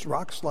happen. There's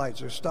rock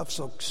slides, there's stuff,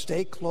 so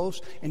stay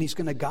close, and he's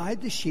going to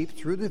guide the sheep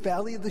through the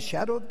valley of the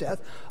shadow of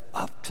death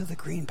up to the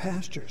green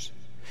pastures.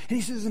 And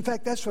he says, in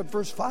fact, that's what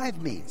verse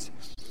 5 means.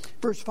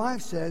 Verse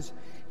 5 says,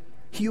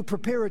 you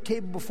prepare a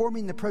table before me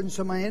in the presence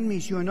of my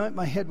enemies. You anoint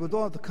my head with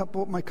oil.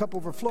 My cup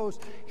overflows.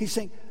 He's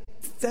saying,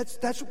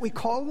 that's what we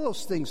call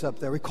those things up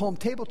there. We call them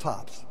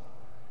tabletops.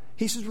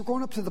 He says, we're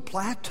going up to the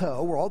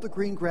plateau where all the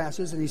green grass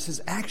is. And he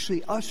says,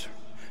 actually, us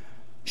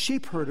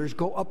sheep herders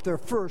go up there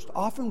first,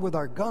 often with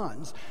our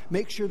guns,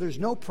 make sure there's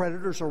no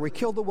predators, or we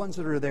kill the ones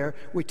that are there.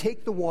 We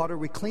take the water,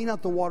 we clean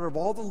out the water of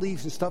all the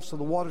leaves and stuff so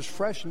the water's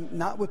fresh and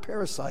not with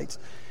parasites.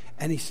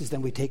 And he says,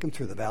 then we take them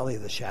through the valley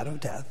of the shadow of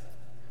death,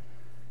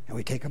 and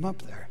we take them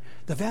up there.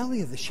 The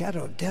valley of the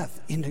shadow of death,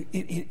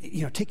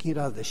 taking it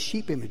out of the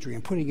sheep imagery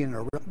and putting it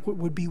in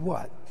would be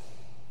what?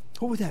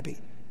 What would that be?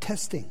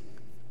 Testing.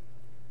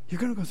 You're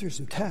going to go through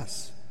some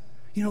tests.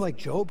 Like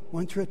Job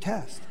went through a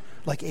test.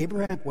 Like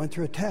Abraham went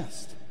through a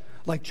test.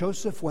 Like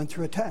Joseph went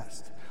through a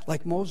test.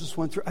 Like Moses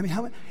went through.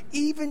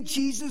 Even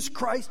Jesus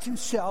Christ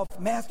himself,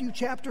 Matthew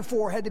chapter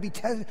 4, had to be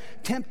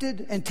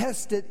tempted and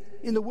tested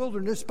in the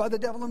wilderness by the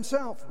devil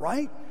himself,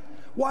 right?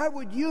 Why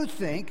would you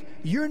think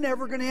you're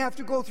never going to have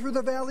to go through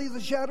the valley of the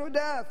shadow of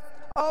death?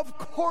 Of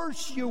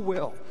course you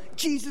will.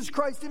 Jesus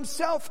Christ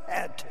himself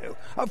had to.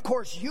 Of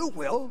course you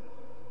will.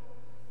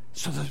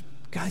 So the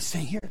guy's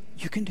saying here,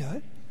 you can do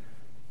it.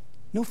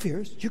 No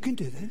fears. You can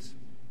do this.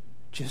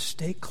 Just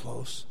stay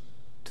close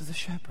to the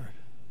shepherd.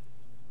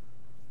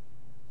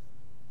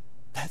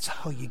 That's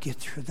how you get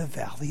through the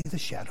valley of the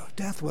shadow of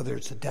death, whether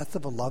it's the death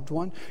of a loved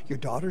one, your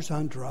daughter's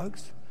on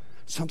drugs,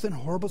 something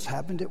horrible's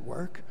happened at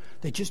work,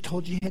 they just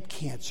told you had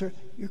cancer.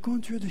 You're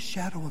going through the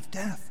shadow of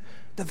death,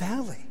 the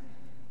valley.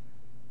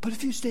 But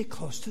if you stay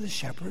close to the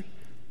shepherd,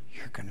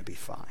 you're going to be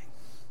fine.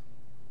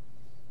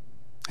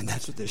 And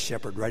that's what this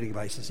shepherd writing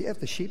about, he says, if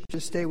the sheep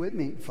just stay with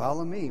me,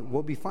 follow me,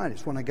 we'll be fine.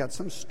 It's when I got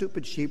some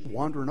stupid sheep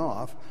wandering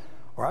off,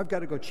 or I've got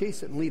to go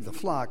chase it and leave the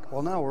flock,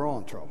 well, now we're all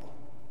in trouble.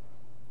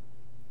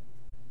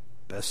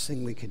 Best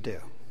thing we could do,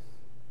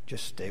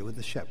 just stay with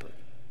the shepherd.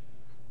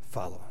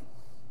 Follow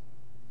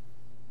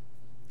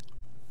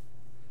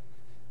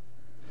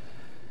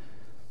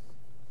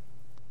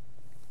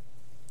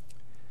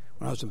him.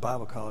 When I was in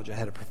Bible college, I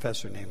had a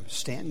professor named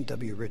Stanton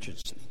W.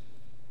 Richardson.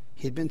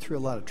 He had been through a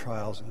lot of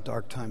trials and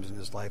dark times in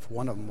his life.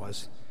 One of them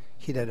was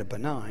he'd had a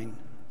benign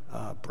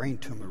brain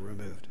tumor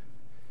removed.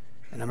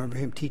 And I remember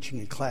him teaching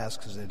in class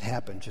because it had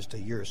happened just a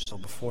year or so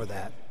before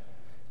that.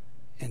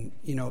 And,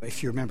 you know,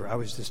 if you remember, I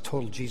was this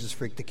total Jesus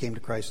freak that came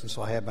to Christ, and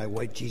so I had my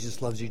white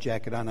Jesus Loves You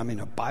jacket on. I'm in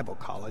a Bible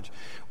college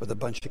with a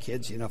bunch of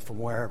kids, you know, from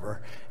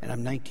wherever. And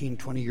I'm 19,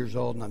 20 years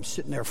old, and I'm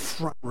sitting there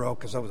front row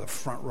because I was a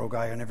front row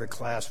guy in every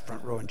class,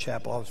 front row in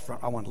chapel.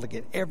 I wanted to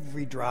get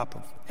every drop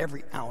of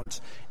every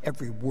ounce,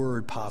 every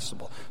word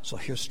possible. So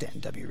here's Stanton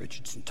W.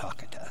 Richardson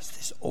talking to us,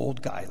 this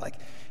old guy, like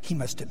he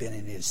must have been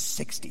in his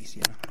 60s,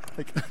 you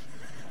know,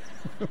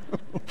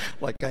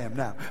 like I am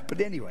now. But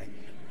anyway,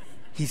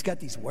 he's got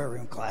these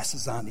wear-room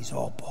glasses on. He's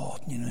all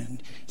bald, you know.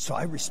 And so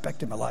I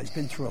respect him a lot. He's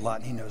been through a lot,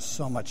 and he knows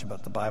so much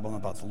about the Bible and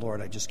about the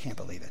Lord. I just can't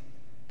believe it.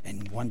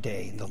 And one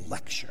day in the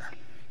lecture,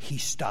 he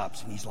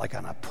stops, and he's like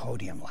on a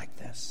podium like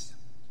this.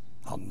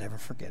 I'll never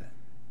forget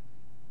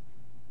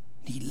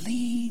it. He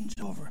leans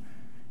over.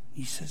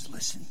 He says,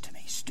 listen to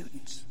me,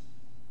 students.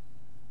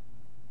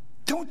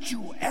 Don't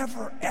you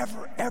ever,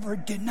 ever, ever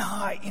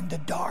deny in the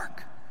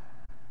dark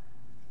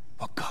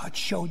what God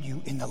showed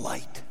you in the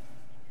light.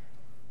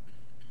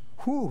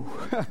 Whew.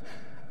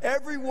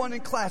 Everyone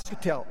in class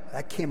could tell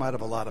that came out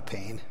of a lot of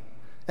pain.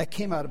 That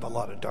came out of a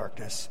lot of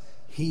darkness.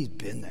 He's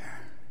been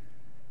there.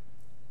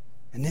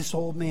 And this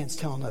old man's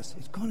telling us,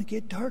 it's going to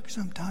get dark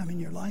sometime in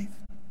your life.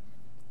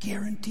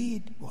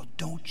 Guaranteed. Well,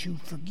 don't you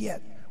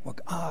forget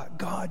what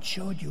God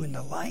showed you in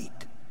the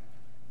light.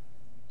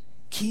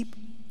 Keep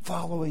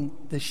following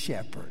the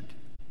shepherd.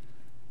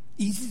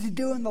 Easy to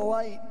do in the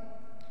light,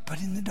 but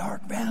in the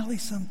dark valley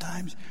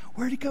sometimes.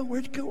 Where'd it go?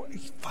 Where'd it go?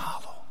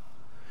 Follow.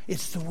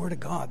 It's the Word of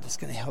God that's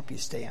going to help you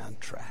stay on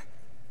track.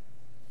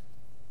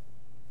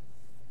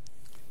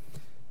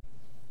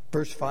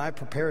 Verse 5,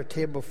 prepare a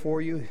table before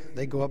you.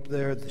 They go up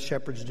there, the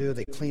shepherds do.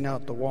 They clean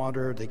out the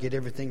water. They get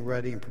everything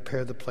ready and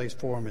prepare the place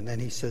for him. And then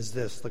he says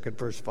this, look at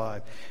verse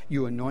 5.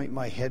 You anoint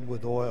my head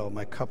with oil,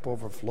 my cup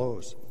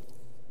overflows.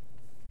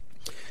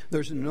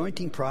 There's an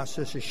anointing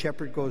process a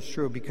shepherd goes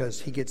through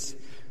because he gets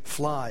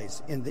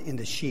flies in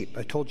the sheep.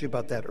 I told you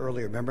about that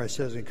earlier. Remember I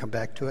said I was going to come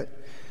back to it?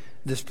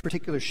 This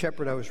particular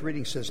shepherd I was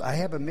reading says, I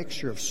have a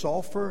mixture of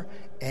sulfur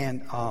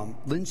and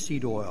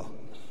linseed oil.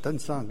 Doesn't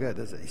sound good,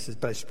 does it? He says,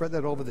 but I spread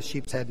that over the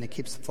sheep's head and it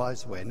keeps the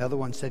flies away. Another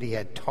one said he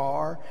had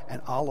tar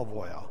and olive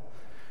oil.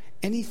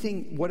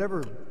 Anything,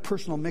 whatever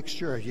personal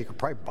mixture, you could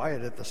probably buy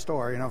it at the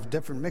store, you know,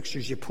 different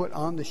mixtures you put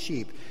on the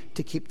sheep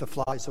to keep the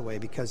flies away,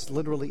 because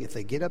literally if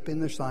they get up in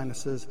their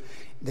sinuses,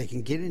 they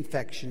can get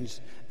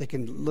infections, they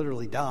can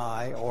literally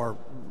die or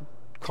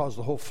cause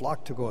the whole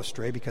flock to go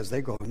astray because they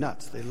go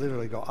nuts. They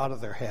literally go out of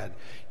their head.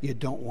 You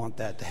don't want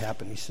that to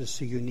happen. He says,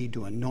 so you need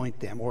to anoint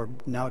them, or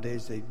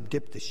nowadays they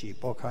dip the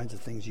sheep, all kinds of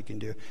things you can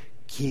do.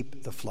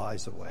 Keep the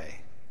flies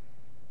away.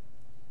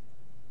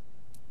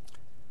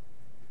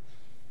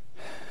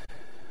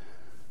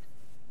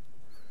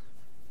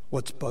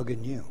 What's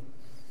bugging you?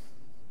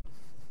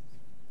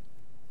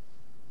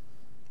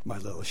 My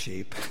little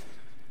sheep.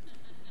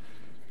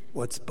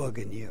 What's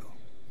bugging you?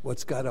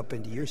 What's got up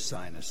into your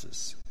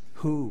sinuses?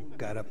 Who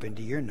got up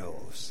into your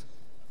nose?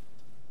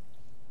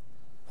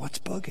 What's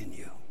bugging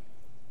you?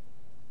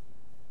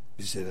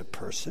 Is it a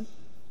person?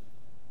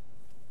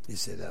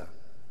 Is it a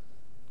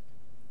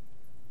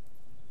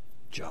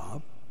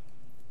job?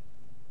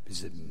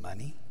 Is it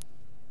money?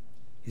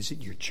 Is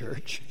it your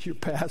church, your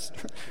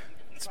pastor?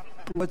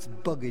 What's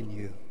bugging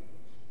you?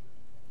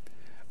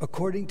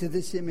 According to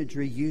this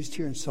imagery used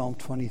here in Psalm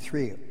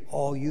 23,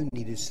 all you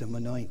need is some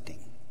anointing.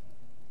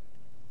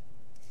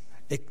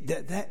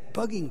 That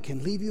bugging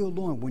can leave you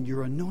alone when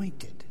you're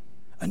anointed.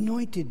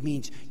 Anointed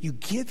means you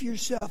give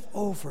yourself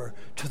over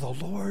to the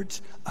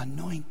Lord's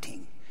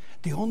anointing.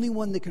 The only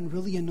one that can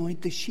really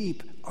anoint the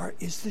sheep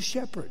is the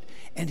shepherd.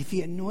 And if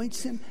he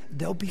anoints them,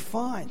 they'll be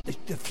fine.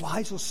 The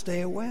flies will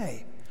stay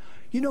away.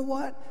 You know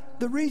what?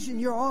 The reason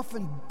you're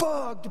often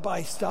bugged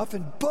by stuff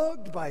and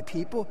bugged by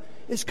people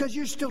is because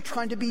you're still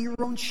trying to be your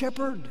own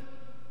shepherd.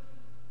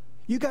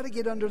 You got to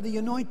get under the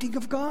anointing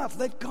of God.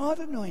 Let God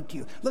anoint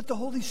you. Let the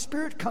Holy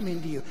Spirit come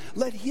into you.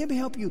 Let him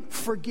help you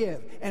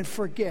forgive and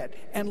forget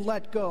and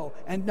let go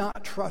and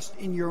not trust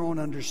in your own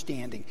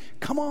understanding.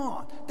 Come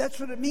on. That's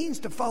what it means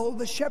to follow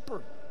the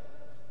shepherd.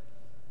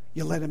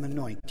 You let him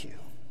anoint you.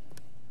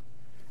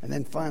 And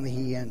then finally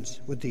he ends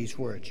with these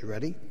words. You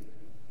ready?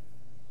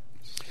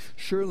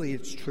 Surely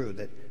it's true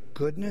that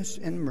goodness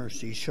and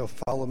mercy shall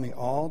follow me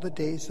all the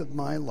days of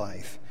my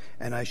life,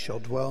 and I shall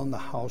dwell in the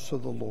house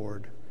of the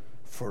Lord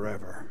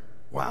forever.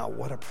 Wow,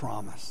 what a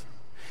promise.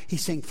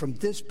 He's saying from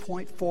this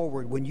point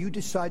forward, when you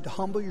decide to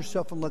humble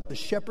yourself and let the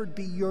shepherd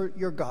be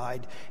your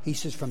guide, he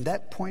says from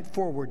that point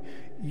forward,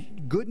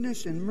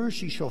 goodness and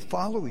mercy shall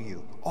follow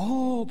you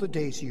all the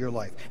days of your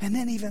life. And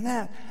then even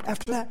that,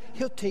 after that,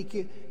 he'll take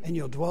you and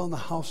you'll dwell in the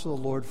house of the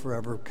Lord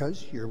forever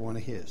because you're one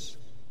of his.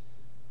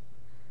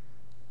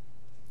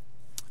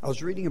 I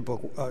was reading a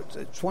book.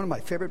 It's one of my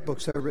favorite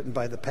books ever written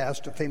by the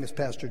famous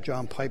pastor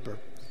John Piper.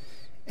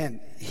 And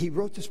he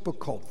wrote this book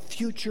called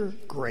Future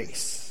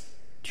Grace.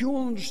 Do you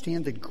all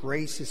understand that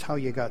grace is how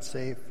you got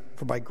saved?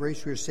 For by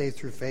grace we are saved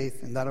through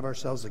faith, and not of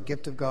ourselves, a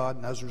gift of God,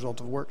 and as a result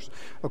of works.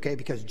 Okay,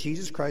 because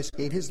Jesus Christ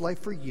gave his life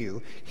for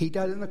you. He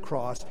died on the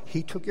cross.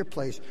 He took your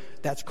place.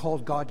 That's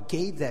called, God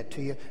gave that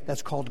to you.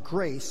 That's called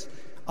grace,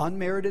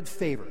 unmerited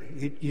favor.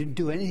 You didn't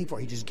do anything for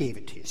it. He just gave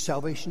it to you.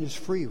 Salvation is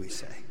free, we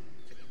say.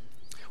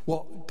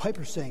 Well,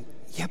 Piper's saying,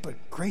 yeah, but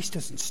grace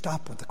doesn't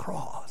stop with the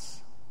cross.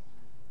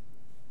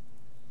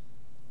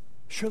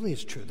 Surely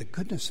it's true. The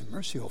goodness and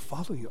mercy will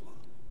follow you.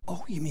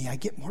 Oh, you mean I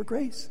get more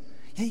grace?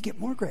 Yeah, you get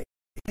more grace.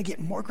 I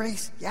get more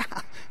grace? Yeah.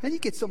 And you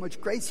get so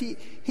much grace.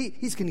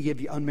 He's going to give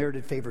you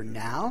unmerited favor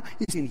now.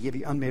 He's going to give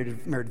you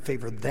unmerited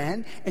favor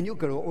then. And you'll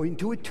go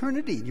into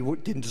eternity. You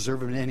didn't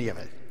deserve any of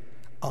it.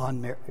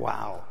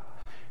 Wow.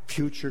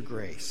 Future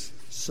grace.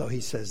 So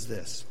he says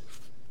this.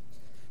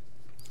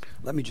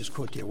 Let me just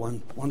quote to you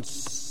one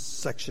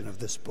section of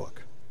this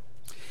book.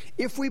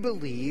 If we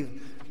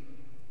believe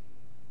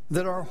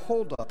that our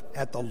holdup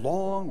at the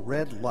long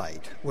red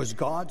light was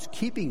God's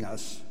keeping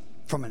us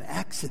from an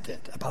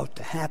accident about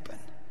to happen,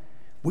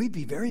 we'd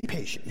be very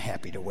patient and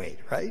happy to wait,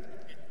 right?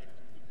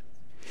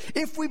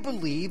 If we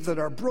believe that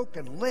our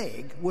broken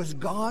leg was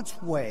God's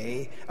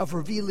way of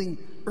revealing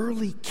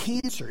early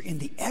cancer in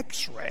the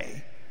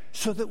X-ray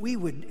so that we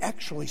would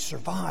actually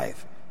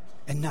survive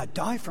and not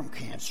die from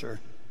cancer,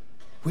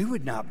 we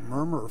would not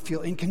murmur or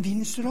feel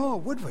inconvenienced at all,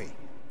 would we?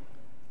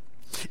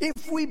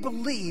 If we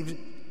believed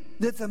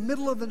that the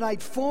middle of the night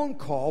phone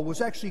call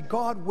was actually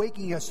God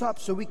waking us up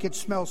so we could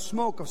smell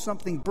smoke of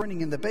something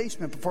burning in the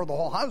basement before the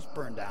whole house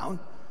burned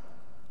down,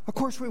 of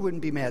course we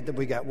wouldn't be mad that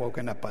we got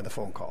woken up by the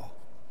phone call.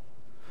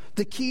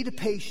 The key to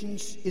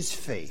patience is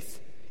faith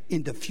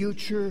in the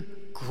future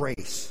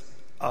grace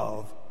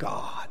of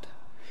God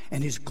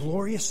and his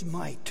glorious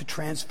might to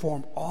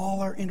transform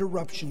all our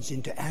interruptions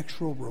into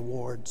actual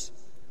rewards.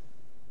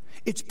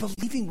 It's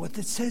believing what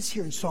it says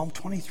here in Psalm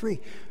 23.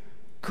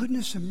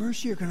 Goodness and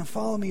mercy are going to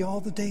follow me all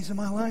the days of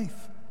my life.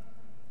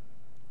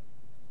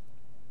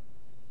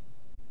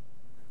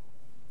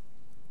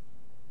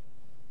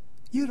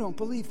 You don't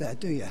believe that,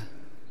 do you?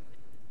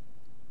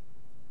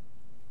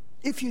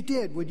 If you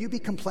did, would you be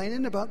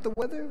complaining about the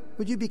weather?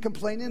 Would you be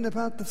complaining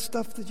about the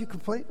stuff that you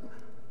complain?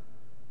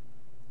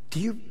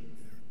 You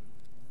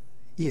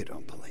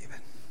don't believe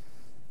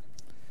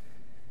it.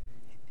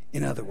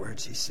 In other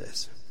words, he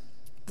says,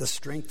 the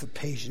strength of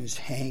patience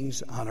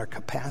hangs on our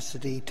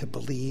capacity to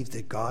believe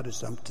that God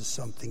is up to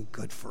something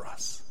good for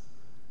us.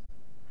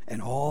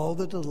 And all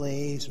the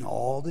delays and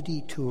all the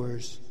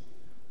detours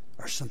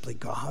are simply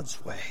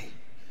God's way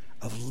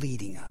of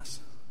leading us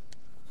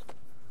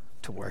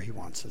to where he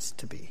wants us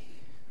to be,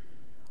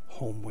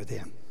 home with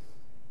him.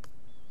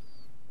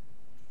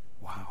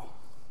 Wow,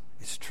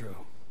 it's true.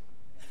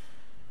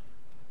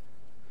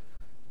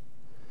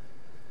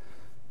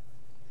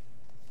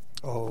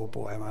 Oh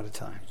boy, I'm out of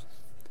time.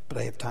 But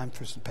I have time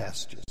for some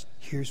passages.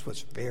 Here's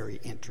what's very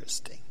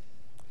interesting.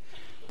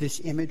 This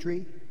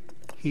imagery,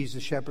 he's the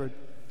shepherd,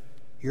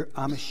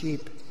 I'm a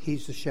sheep,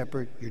 he's the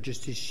shepherd, you're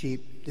just his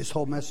sheep. This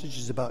whole message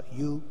is about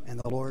you and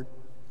the Lord.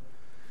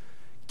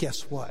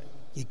 Guess what?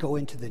 You go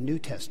into the New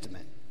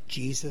Testament,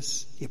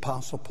 Jesus, the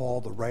Apostle Paul,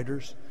 the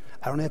writers.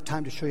 I don't have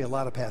time to show you a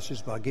lot of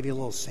passages, but I'll give you a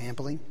little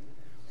sampling.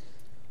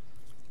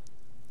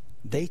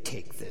 They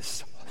take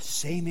this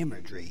same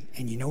imagery,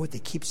 and you know what they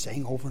keep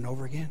saying over and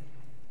over again?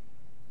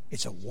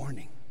 It's a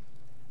warning.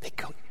 They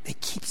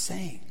keep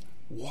saying,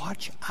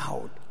 watch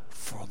out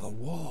for the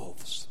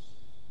wolves,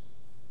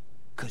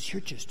 because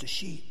you're just a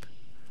sheep.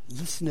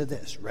 Listen to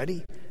this.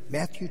 Ready?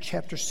 Matthew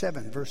chapter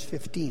 7, verse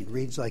 15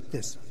 reads like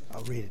this.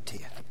 I'll read it to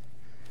you.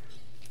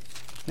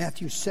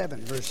 Matthew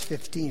 7, verse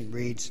 15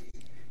 reads,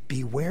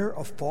 beware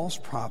of false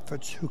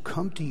prophets who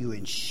come to you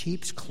in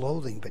sheep's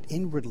clothing, but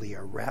inwardly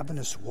are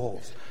ravenous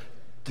wolves.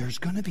 There's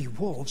going to be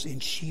wolves in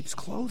sheep's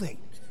clothing,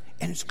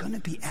 and it's going to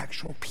be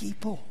actual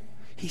people.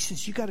 He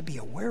says, you got to be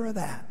aware of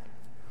that.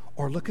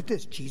 Or look at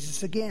this,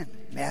 Jesus again,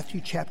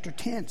 Matthew chapter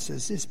 10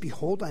 says this,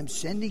 behold, I'm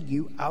sending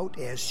you out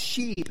as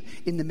sheep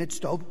in the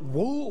midst of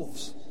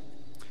wolves.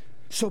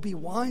 So be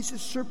wise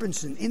as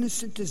serpents and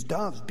innocent as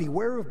doves.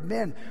 Beware of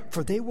men,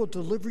 for they will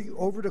deliver you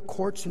over to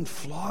courts and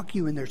flog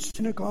you in their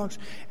synagogues,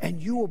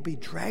 and you will be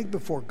dragged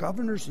before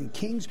governors and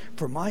kings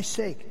for my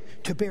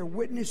sake, to bear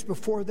witness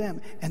before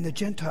them and the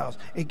Gentiles.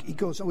 He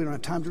goes, we don't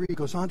have time to read. He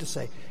goes on to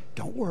say,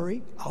 don't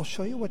worry, I'll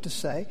show you what to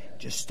say.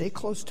 Just stay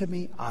close to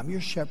me. I'm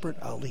your shepherd.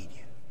 I'll lead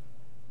you.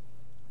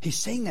 He's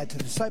saying that to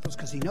the disciples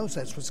because he knows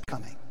that's what's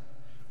coming.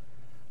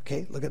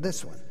 Okay, look at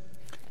this one.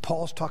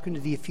 Paul's talking to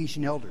the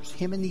Ephesian elders.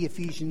 Him and the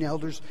Ephesian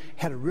elders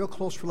had a real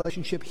close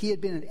relationship. He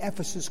had been in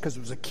Ephesus because it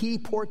was a key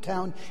port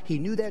town. He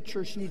knew that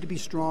church needed to be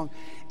strong.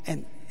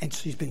 And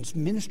so he's been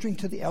ministering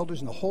to the elders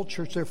and the whole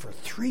church there for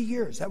 3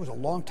 years. That was a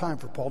long time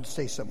for Paul to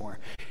stay somewhere.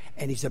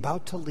 And he's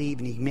about to leave,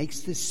 and he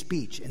makes this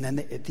speech. And then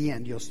at the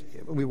end,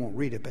 we won't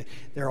read it, but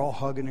they're all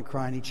hugging and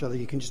crying each other.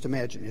 You can just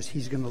imagine this.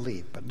 He's going to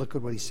leave. But look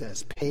at what he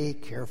says. Pay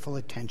careful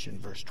attention,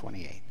 verse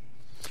 28.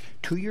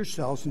 to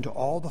yourselves and to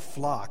all the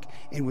flock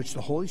in which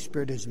the Holy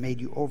Spirit has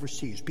made you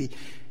overseers,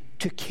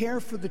 to care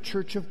for the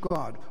church of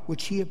God,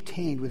 which he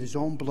obtained with his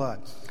own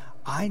blood.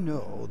 I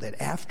know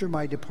that after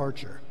my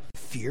departure,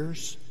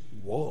 fierce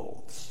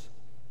wolves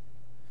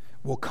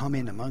will come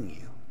in among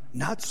you,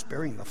 not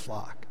sparing the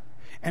flock.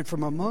 And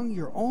from among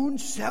your own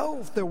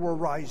self there will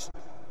rise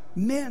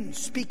men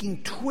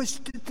speaking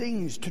twisted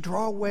things to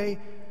draw away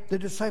the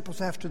disciples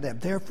after them.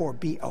 Therefore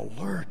be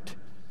alert,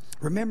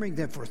 remembering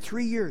that for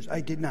 3 years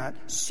I did not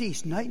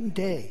cease night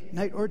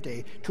or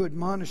day, to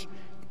admonish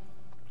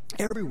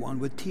everyone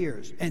with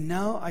tears. And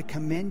now I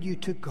commend you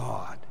to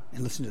God,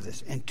 and listen to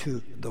this, and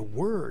to the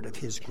word of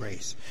his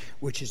grace,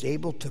 which is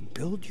able to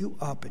build you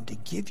up and to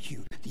give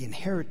you the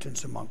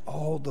inheritance among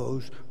all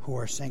those who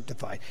are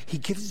sanctified. He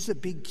gives us a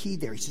big key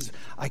there. He says,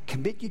 I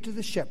commit you to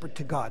the shepherd,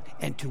 to God,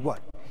 and to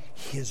what?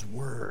 His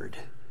word.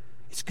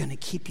 It's going to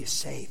keep you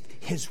safe.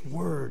 His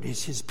word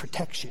is his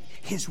protection.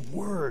 His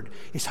word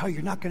is how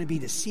you're not going to be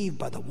deceived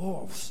by the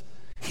wolves.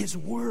 His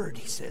word,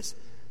 he says,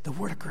 the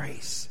word of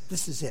grace.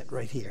 This is it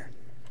right here.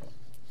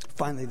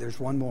 Finally, there's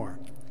one more.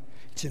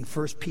 It's in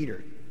 1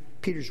 Peter.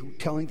 Peter's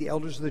telling the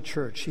elders of the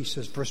church. He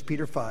says, 1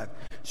 Peter 5,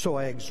 so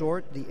I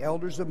exhort the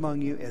elders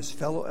among you as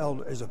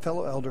a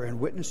fellow elder and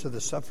witness of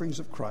the sufferings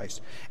of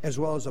Christ, as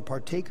well as a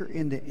partaker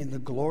in the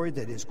glory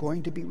that is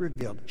going to be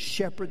revealed.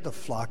 Shepherd the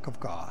flock of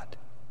God.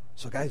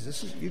 So guys,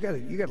 this is you got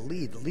to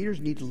lead. The leaders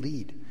need to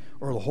lead,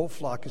 or the whole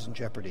flock is in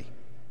jeopardy.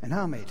 And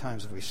how many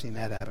times have we seen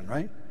that happen,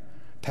 right?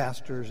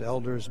 Pastors,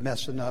 elders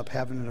messing up,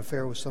 having an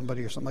affair with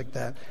somebody or something like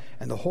that,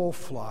 and the whole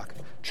flock,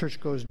 church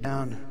goes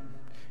down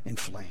in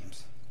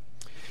flames.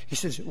 He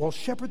says, well,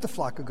 shepherd the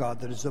flock of God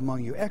that is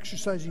among you,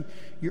 exercising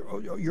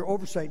your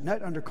oversight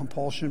not under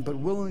compulsion, but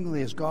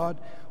willingly as God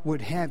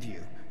would have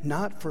you,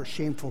 not for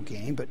shameful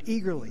gain, but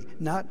eagerly,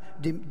 not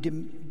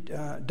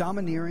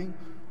domineering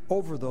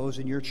over those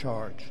in your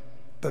charge,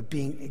 but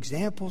being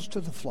examples to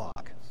the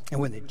flock. And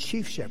when the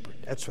chief shepherd,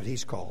 that's what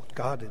he's called,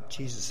 God,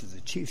 Jesus is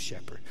the chief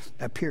shepherd,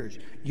 appears,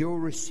 you'll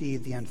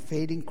receive the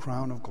unfading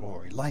crown of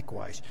glory.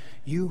 Likewise,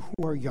 you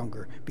who are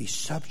younger, be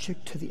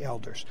subject to the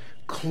elders.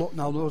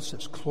 Now notice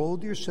this,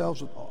 clothe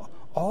yourselves with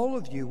all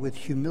of you with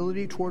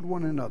humility toward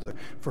one another,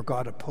 for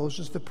God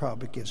opposes the proud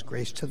but gives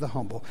grace to the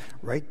humble.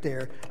 Right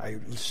there, I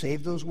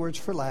saved those words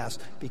for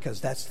last because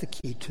that's the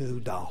key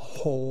to the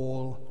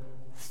whole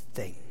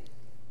thing.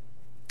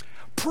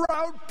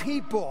 Proud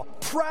people,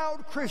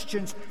 proud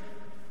Christians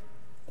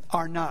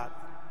are not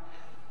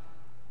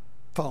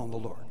following the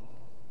Lord.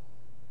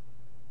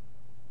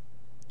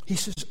 He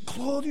says,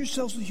 clothe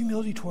yourselves with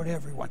humility toward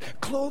everyone.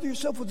 Clothe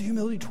yourself with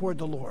humility toward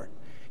the Lord.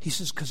 He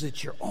says, because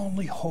it's your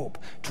only hope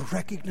to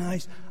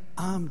recognize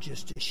I'm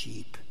just a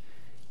sheep.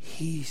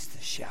 He's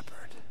the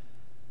shepherd.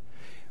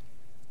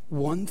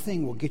 One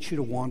thing will get you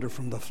to wander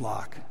from the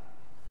flock: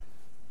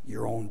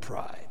 your own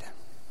pride.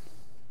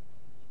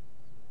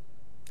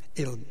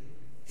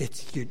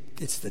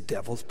 It's the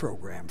devil's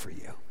program for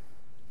you.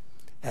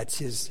 That's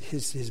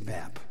his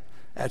map.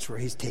 That's where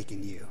he's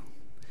taking you.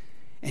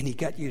 And he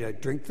got you to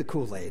drink the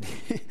Kool-Aid.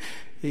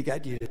 He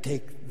got you to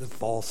take the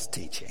false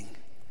teaching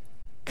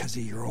because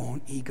of your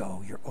own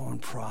ego, your own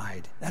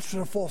pride. That's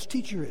what a false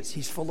teacher is.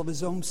 He's full of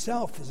his own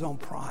self, his own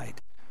pride.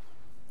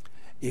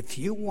 If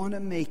you want to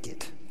make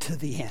it to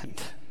the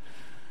end,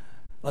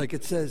 like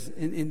it says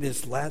in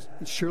this last,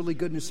 surely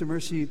goodness and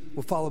mercy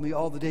will follow me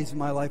all the days of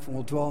my life and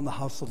will dwell in the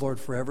house of the Lord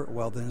forever.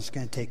 Well, then it's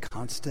going to take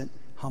constant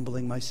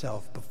humbling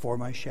myself before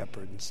my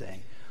shepherd and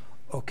saying,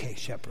 okay,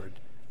 shepherd,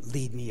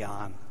 lead me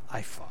on,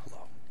 I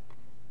follow.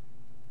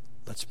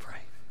 Let's pray.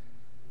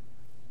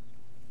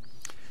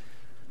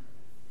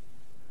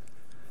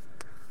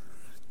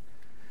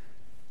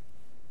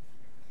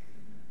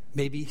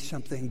 Maybe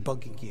something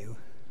bugging you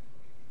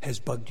has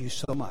bugged you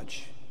so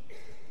much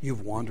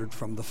you've wandered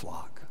from the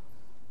flock.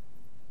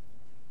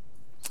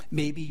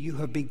 Maybe you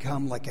have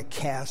become like a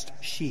cast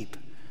sheep,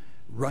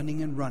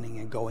 running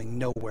and going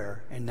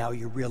nowhere, and now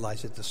you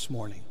realize it this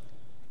morning.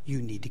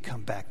 You need to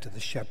come back to the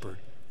shepherd.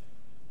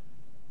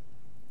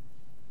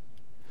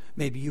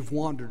 Maybe you've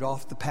wandered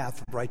off the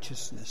path of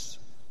righteousness.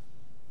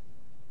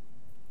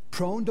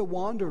 Prone to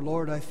wander,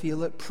 Lord, I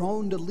feel it.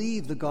 Prone to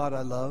leave the God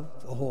I love,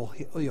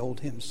 the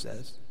old hymn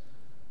says.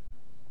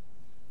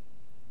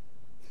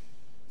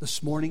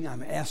 This morning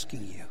I'm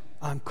asking you,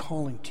 I'm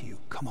calling to you,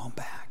 come on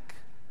back.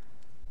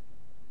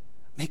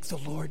 Make the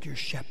Lord your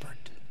shepherd.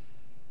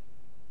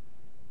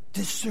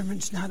 This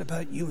sermon's not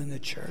about you and the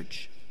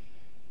church.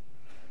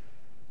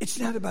 It's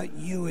not about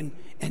you and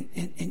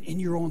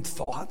your own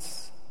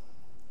thoughts,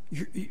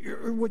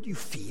 or what you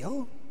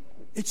feel.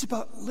 It's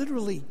about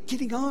literally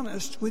getting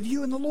honest with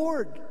you and the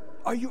Lord.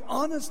 Are you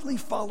honestly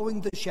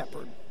following the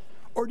shepherd?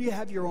 Or do you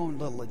have your own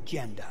little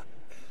agenda?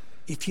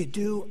 If you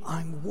do,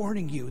 I'm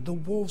warning you, the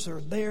wolves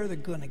are there, they're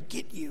going to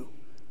get you.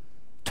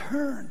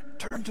 Turn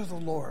to the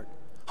Lord.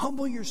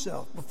 Humble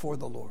yourself before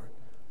the Lord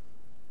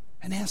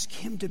and ask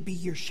him to be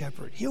your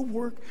shepherd. He'll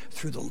work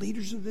through the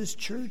leaders of this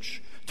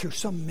church, through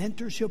some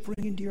mentors he'll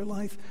bring into your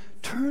life.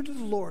 Turn to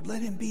the Lord.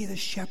 Let him be the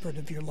shepherd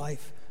of your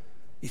life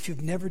If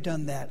you've never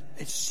done that,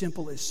 it's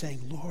simple as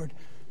saying, Lord,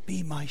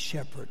 be my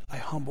shepherd. I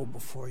humble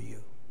before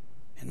you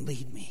and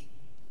lead me.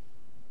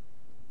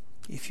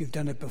 If you've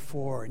done it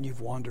before and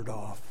you've wandered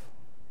off,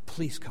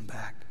 please come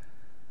back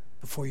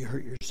before you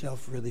hurt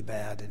yourself really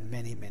bad and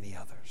many, many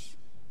others.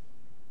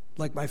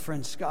 Like my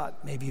friend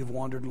Scott, maybe you've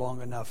wandered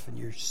long enough and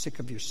you're sick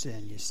of your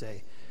sin. You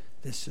say,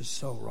 this is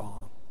so wrong.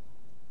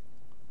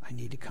 I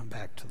need to come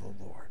back to the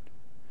Lord.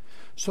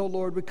 So,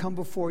 Lord, we come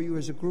before you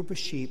as a group of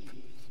sheep.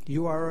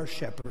 You are our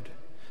shepherd.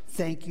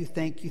 Thank you,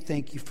 thank you,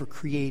 thank you for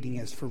creating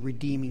us, for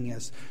redeeming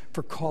us,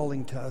 for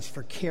calling to us,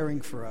 for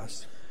caring for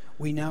us.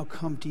 We now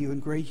come to you in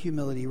great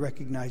humility,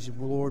 recognizing,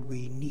 Lord,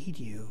 we need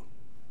you.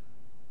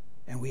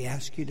 And we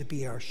ask you to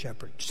be our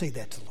shepherd. Say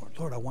that to the Lord.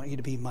 Lord, I want you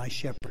to be my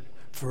shepherd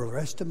for the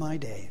rest of my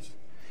days.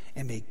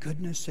 And may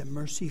goodness and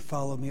mercy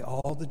follow me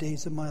all the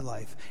days of my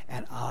life.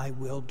 And I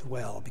will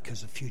dwell,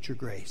 because of future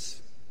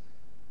grace,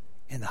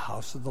 in the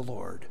house of the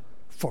Lord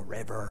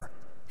forever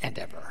and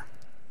ever.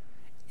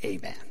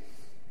 Amen.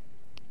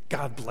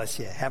 God bless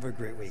you. Have a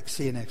great week.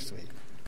 See you next week.